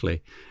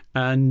 exactly.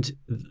 And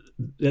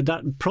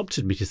that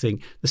prompted me to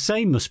think the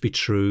same must be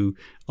true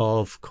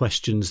of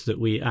questions that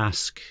we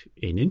ask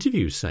in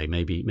interviews, say,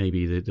 maybe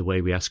the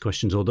way we ask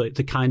questions, or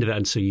the kind of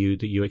answer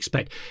that you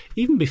expect.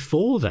 Even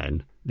before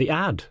then, the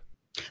ad.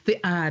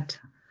 The ad.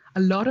 A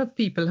lot of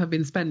people have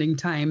been spending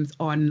time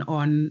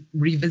on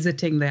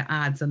revisiting their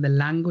ads and the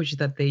language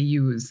that they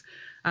use.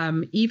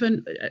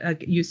 Even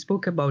you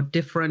spoke about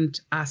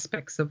different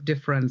aspects of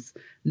difference,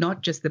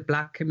 not just the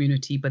Black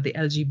community, but the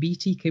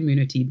LGBT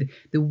community.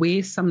 The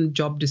way some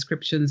job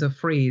descriptions are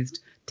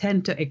phrased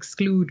tend to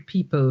exclude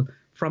people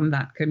from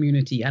that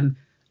community. And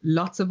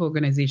lots of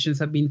organizations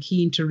have been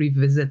keen to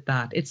revisit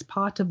that. It's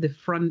part of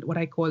what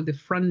I call the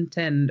front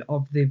end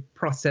of the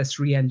process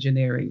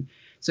reengineering.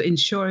 So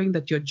ensuring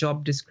that your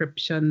job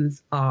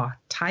descriptions are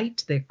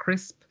tight, they're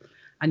crisp,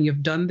 and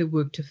you've done the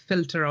work to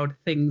filter out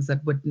things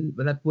that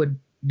would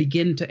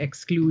begin to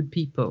exclude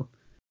people.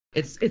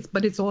 It's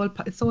all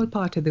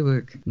part of the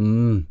work.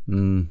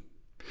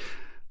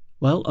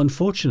 Well,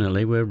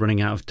 unfortunately, we're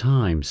running out of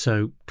time.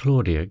 So,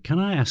 Claudia, can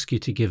I ask you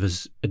to give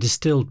us a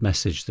distilled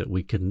message that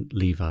we can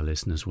leave our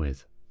listeners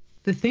with?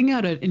 The thing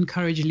I'd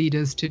encourage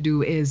leaders to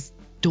do is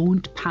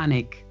don't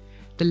panic.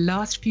 The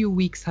last few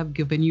weeks have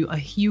given you a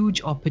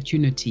huge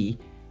opportunity.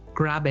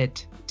 Grab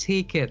it,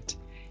 take it.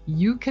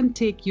 You can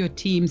take your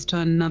teams to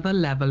another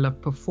level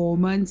of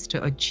performance,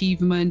 to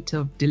achievement,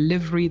 of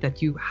delivery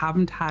that you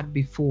haven't had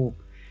before.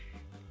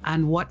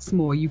 And what's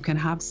more, you can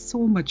have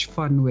so much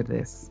fun with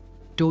this.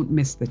 Don't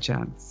miss the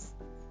chance.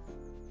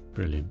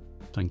 Brilliant.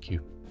 Thank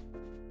you.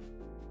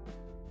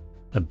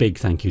 A big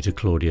thank you to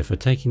Claudia for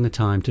taking the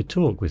time to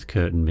talk with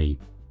Kurt and me.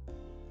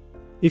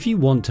 If you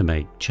want to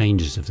make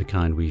changes of the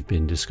kind we've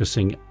been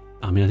discussing,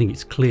 I think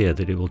it's clear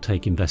that it will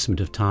take investment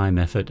of time,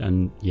 effort,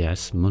 and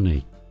yes,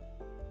 money.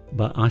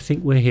 But I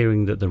think we're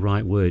hearing that the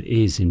right word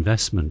is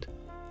investment,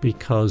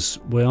 because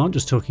we aren't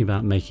just talking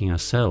about making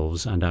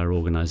ourselves and our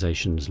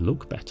organisations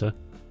look better.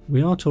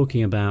 We are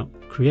talking about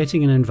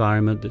creating an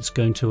environment that's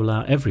going to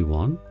allow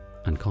everyone,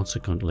 and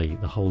consequently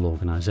the whole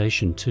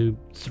organisation, to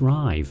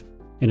thrive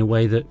in a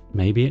way that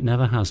maybe it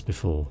never has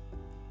before.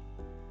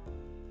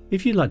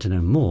 If you'd like to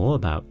know more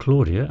about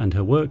Claudia and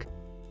her work,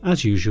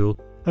 as usual,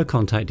 her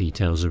contact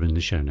details are in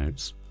the show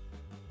notes.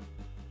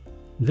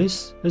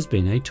 This has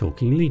been a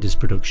Talking Leaders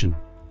production.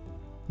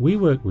 We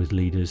work with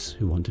leaders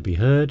who want to be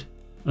heard,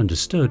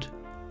 understood,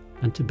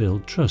 and to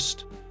build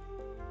trust.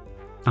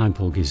 I'm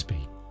Paul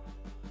Gisby.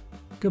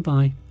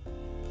 Goodbye.